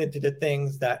recommitting to the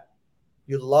things that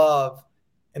you love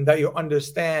and that you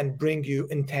understand bring you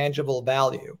intangible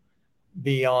value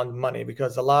beyond money.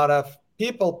 Because a lot of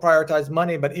people prioritize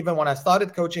money, but even when I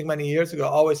started coaching many years ago, I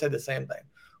always said the same thing.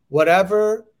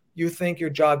 Whatever you think your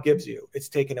job gives you, it's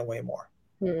taken away more.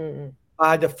 Mm-hmm.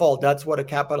 By default, that's what a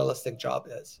capitalistic job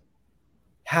is.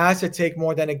 Has to take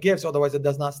more than it gives, otherwise it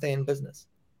does not stay in business.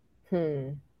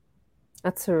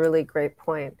 That's a really great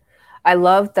point. I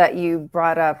love that you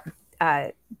brought up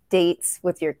dates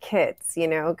with your kids,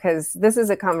 because this is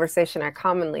a conversation I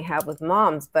commonly have with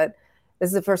moms, but this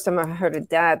is the first time I've heard a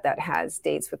dad that has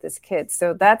dates with his kids.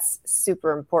 So that's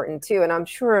super important too. And I'm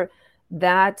sure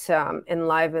that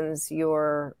enlivens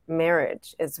your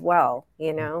marriage as well,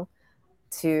 I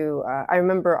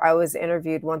remember I was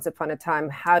interviewed once upon a time,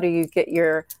 how do you get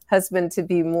your husband to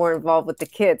be more involved with the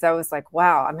kids? I was like,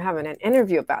 wow, I'm having an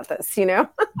interview about this,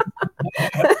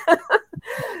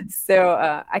 So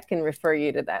I can refer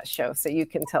you to that show so you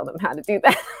can tell them how to do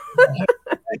that.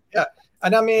 Yeah.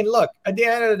 And I mean, look, at the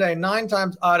end of the day, 9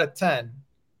 times out of 10,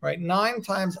 right? 9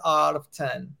 times out of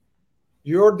 10,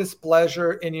 your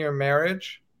displeasure in your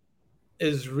marriage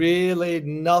is really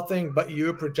nothing but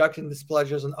you projecting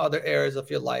displeasures in other areas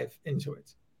of your life into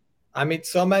it. I meet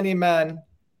so many men,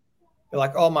 they're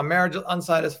like, oh, my marriage is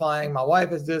unsatisfying. My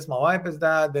wife is this, my wife is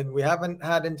that. Then we haven't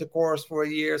had intercourse for a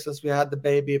year since we had the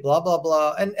baby, blah, blah,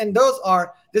 blah. And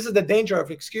this is the danger of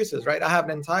excuses, right? I have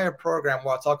an entire program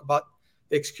where I talk about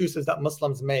the excuses that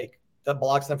Muslims make that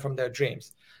blocks them from their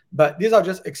dreams. But these are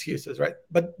just excuses, right?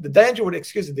 But the danger with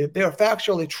excuses, they are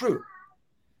factually true.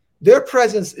 Their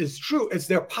presence is true. It's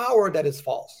their power that is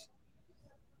false.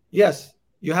 Yes,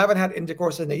 you haven't had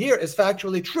intercourse in a year is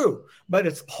factually true, but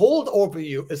its hold over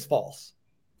you is false,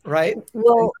 right?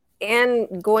 Well,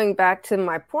 and going back to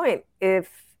my point,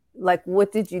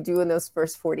 what did you do in those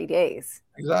first 40 days?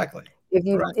 Exactly.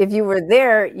 If you were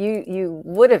there, you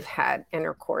would have had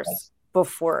intercourse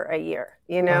before a year,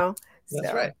 Right.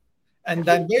 That's right. And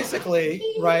then basically,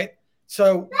 right?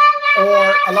 So,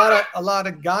 or a lot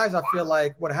of guys, I feel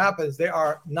like what happens, they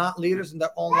are not leaders in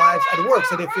their own lives at work.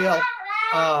 So they feel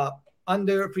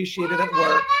underappreciated at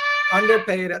work,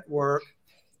 underpaid at work.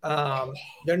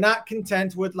 They're not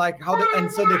content with like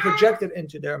and so they project it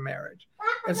into their marriage.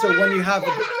 And so when you have,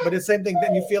 but it's the same thing,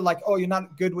 then you feel like, oh, you're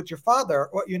not good with your father,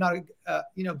 or you're not,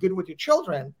 good with your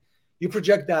children. You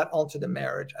project that onto the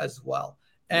marriage as well.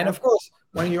 And of course,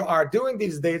 when you are doing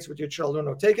these dates with your children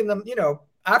or taking them,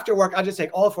 after work, I just take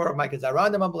all 4 of my kids. I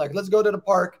round them up like, let's go to the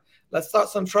park. Let's start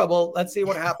some trouble. Let's see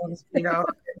what happens.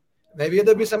 Maybe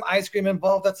there'll be some ice cream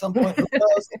involved at some point. Keep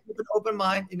an open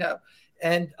mind,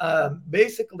 And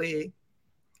basically,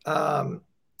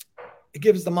 it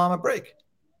gives the mom a break.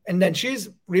 And then she's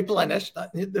replenished,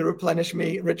 the replenish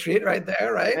me retreat right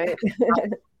there, right?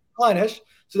 Replenish.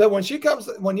 So that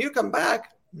when you come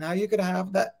back, now you can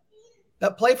have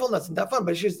that playfulness and that fun.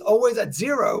 But she's always at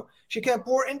 0. She can't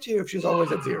pour into you if she's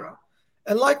always at 0.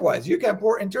 And likewise, you can't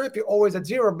pour into her if you're always at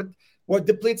 0. But what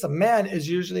depletes a man is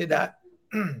usually that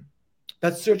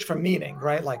that search for meaning,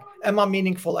 right? Like, am I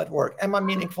meaningful at work? Am I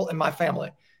meaningful in my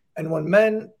family? And when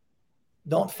men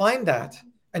don't find that,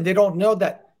 and they don't know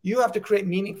that you have to create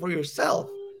meaning for yourself,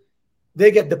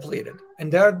 they get depleted,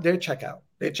 and they check out.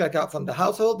 They check out from the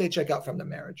household. They check out from the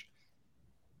marriage.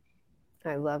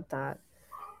 I love that.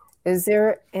 Is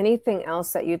there anything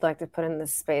else that you'd like to put in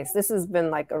this space? This has been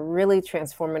like a really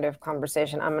transformative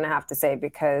conversation, I'm going to have to say,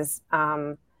 because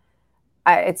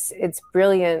it's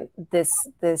brilliant.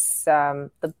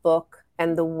 The book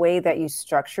and the way that you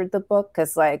structured the book,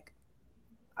 because like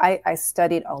I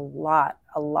studied a lot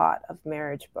of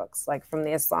marriage books, like from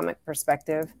the Islamic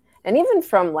perspective, and even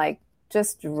from like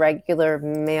just regular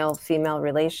male-female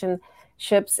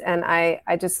relationships. And I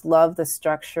just love the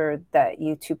structure that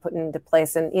you two put into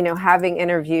place. And, having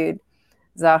interviewed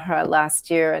Zahra last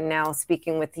year and now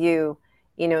speaking with you,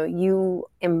 you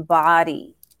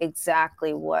embody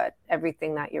exactly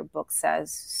everything that your book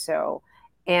says. So,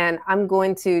 and I'm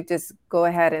going to just go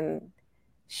ahead and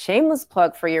shameless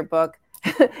plug for your book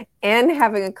and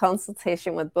having a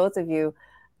consultation with both of you.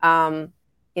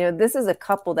 This is a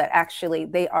couple that actually,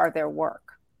 they are their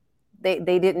work. They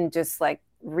didn't just like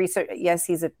research. Yes,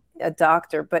 he's a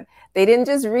doctor, but they didn't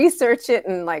just research it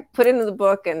and like put it into the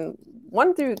book and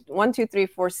 1, 2, 3,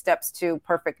 4 steps to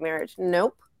perfect marriage.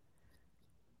 Nope.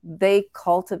 They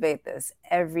cultivate this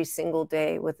every single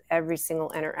day with every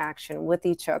single interaction with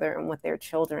each other and with their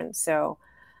children. So,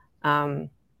 okay.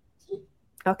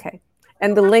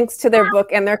 And the links to their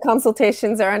book and their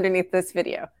consultations are underneath this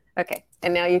video. Okay.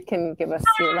 And now you can give us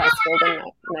your last golden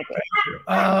nugget.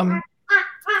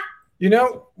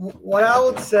 What I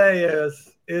would say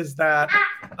is that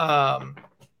I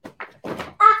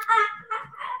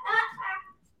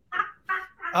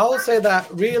will say that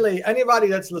really anybody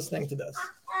that's listening to this,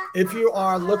 if you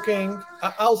are looking,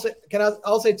 I'll say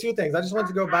 2 things. I just want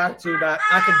to go back to that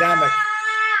academic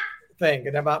thing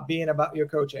and about your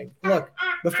coaching. Look,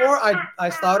 before I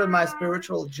started my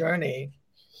spiritual journey,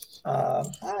 I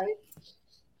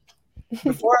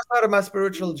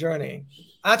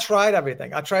tried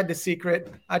everything. I tried The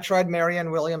Secret. I tried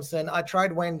Marianne Williamson. I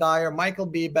tried Wayne Dyer, Michael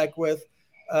B. Beckwith,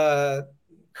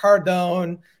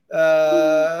 Cardone,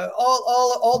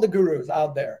 all the gurus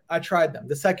out there. I tried them,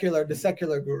 the secular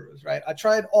gurus, right? I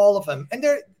tried all of them, and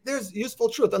there's useful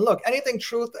truth. And look, anything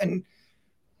truth and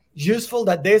useful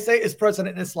that they say is present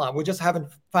in Islam. We just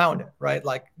haven't found it, right?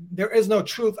 Like there is no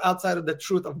truth outside of the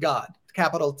truth of God,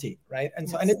 capital T, right? And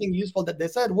so anything useful that they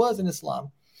said was in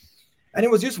Islam. And it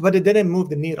was useful, but it didn't move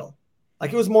the needle.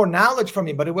 Like it was more knowledge for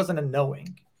me, but it wasn't a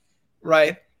knowing,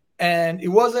 right? And it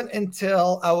wasn't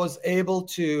until I was able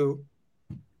to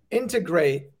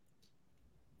integrate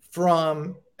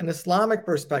from an Islamic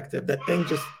perspective that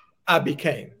I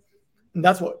became. And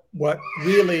that's what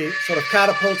really sort of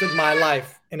catapulted my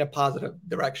life in a positive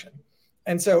direction.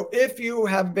 And so if you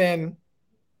have been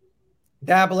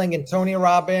dabbling in Tony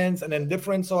Robbins and in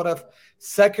different sort of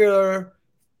secular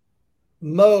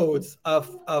modes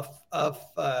of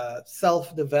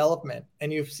self-development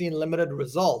and you've seen limited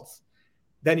results,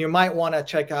 then you might want to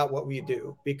check out what we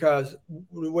do, because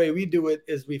the way we do it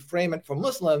is we frame it for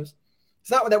Muslims.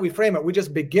 It's not that we frame it, we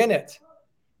just begin it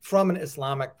from an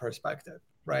Islamic perspective,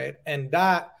 right? And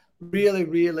that really,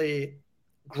 really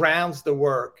grounds the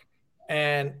work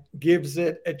and gives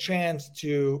it a chance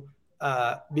to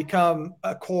become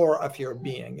a core of your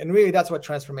being. And really, that's what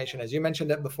transformation is. You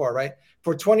mentioned it before, right?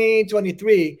 For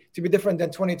 2023 to be different than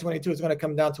 2022, it's going to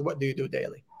come down to what do you do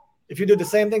daily. If you do the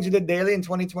same things you did daily in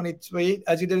 2023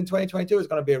 as you did in 2022, it's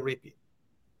going to be a repeat.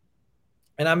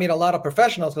 And I meet a lot of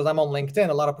professionals because I'm on LinkedIn,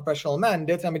 a lot of professional men.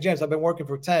 They tell me, James, I've been working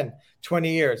for 10,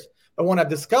 20 years. But when I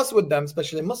discuss with them,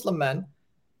 especially Muslim men,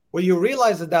 what you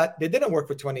realize is that they didn't work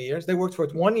for 20 years. They worked for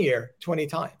 1 year, 20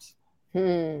 times.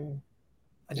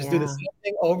 I just do the same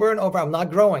thing over and over. I'm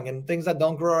not growing, and things that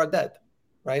don't grow are dead,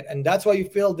 right? And that's why you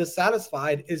feel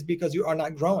dissatisfied, is because you are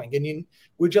not growing. And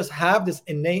we just have this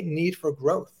innate need for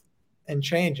growth and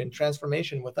change and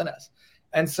transformation within us.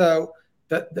 And so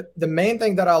the main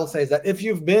thing that I will say is that if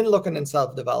you've been looking in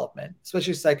self-development,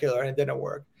 especially secular, and it didn't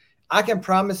work, I can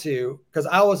promise you, because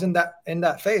I was in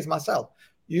that phase myself,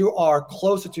 you are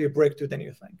closer to your breakthrough than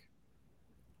you think.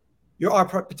 You are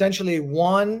potentially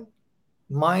one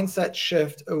mindset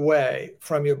shift away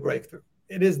from your breakthrough.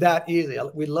 It is that easy.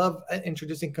 We love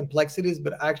introducing complexities,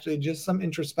 but actually just some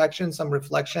introspection, some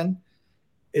reflection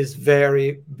is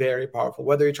very, very powerful.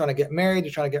 Whether you're trying to get married,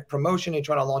 you're trying to get promotion, you're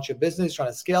trying to launch your business, trying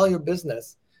to scale your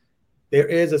business, there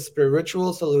is a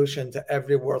spiritual solution to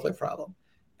every worldly problem.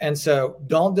 And so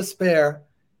don't despair.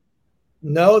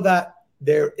 Know that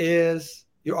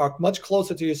you are much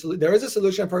closer to your solution. There is a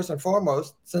solution first and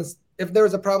foremost, since if there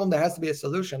is a problem, there has to be a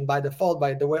solution by default,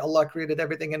 by the way Allah created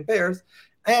everything in pairs.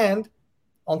 And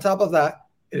on top of that,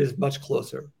 it is much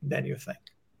closer than you think.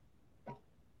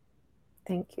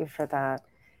 Thank you for that.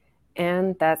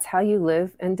 And that's how you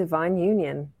live in divine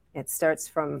union. It starts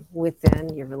from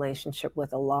within your relationship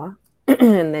with Allah,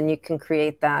 and then you can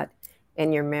create that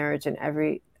in your marriage and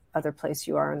every other place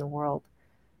you are in the world.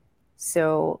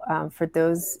 So for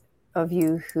those of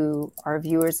you who are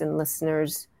viewers and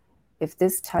listeners, if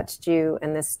this touched you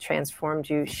and this transformed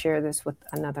you, share this with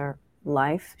another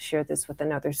life, share this with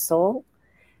another soul.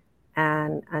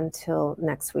 And until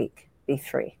next week, be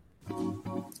free.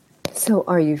 So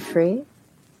are you free?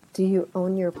 Do you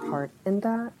own your part in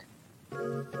that?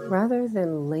 Rather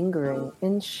than lingering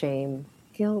in shame,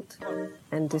 guilt,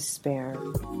 and despair,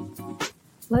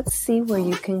 let's see where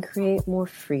you can create more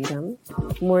freedom,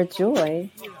 more joy,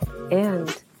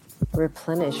 and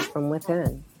replenish from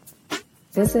within.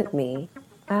 Visit me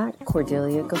at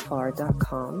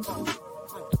CordeliaGaffar.com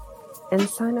and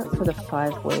sign up for the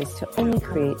 5 ways to only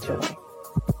create joy.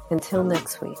 Until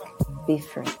next week, be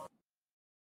free.